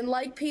Month, and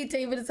like Pete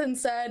Davidson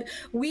said,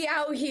 we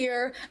out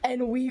here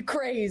and we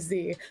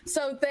crazy.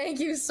 So thank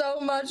you so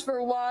much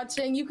for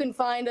watching. You can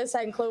find us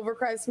at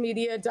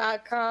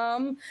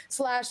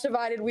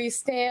clovercrestmedia.com/Divided We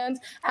Stand,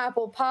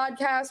 Apple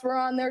Podcasts, we're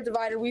on there,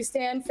 Divided We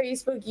Stand,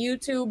 Facebook,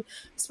 YouTube,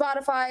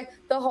 Spotify,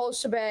 the whole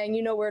shebang.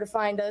 You know where to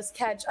find us.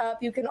 Catch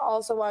up. You can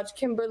also watch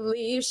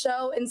Kimberly's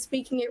show, and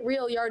Speaking It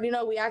Real, you already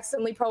know we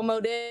accidentally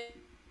promoted.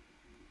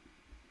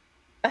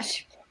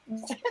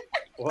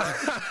 Well,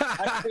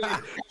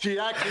 she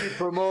actually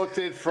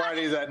promoted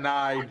Fridays at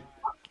 9.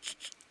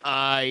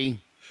 I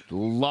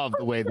love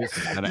the way this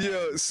is gonna end.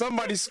 Yo,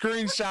 somebody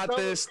screenshot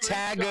this,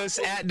 tag us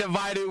at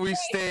Divided We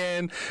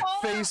Stand,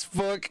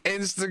 Facebook,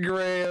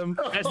 Instagram,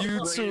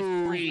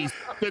 YouTube.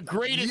 The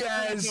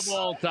greatest of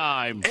all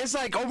time. It's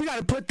like, we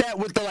gotta put that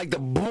with the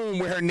boom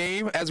with her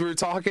name as we were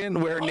talking,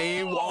 with her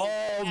name.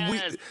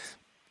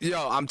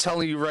 Yo, I'm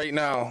telling you right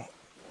now.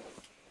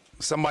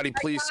 Somebody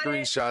please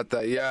screenshot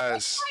that.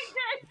 Yes.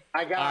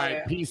 I got it. All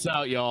right, peace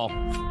out, y'all.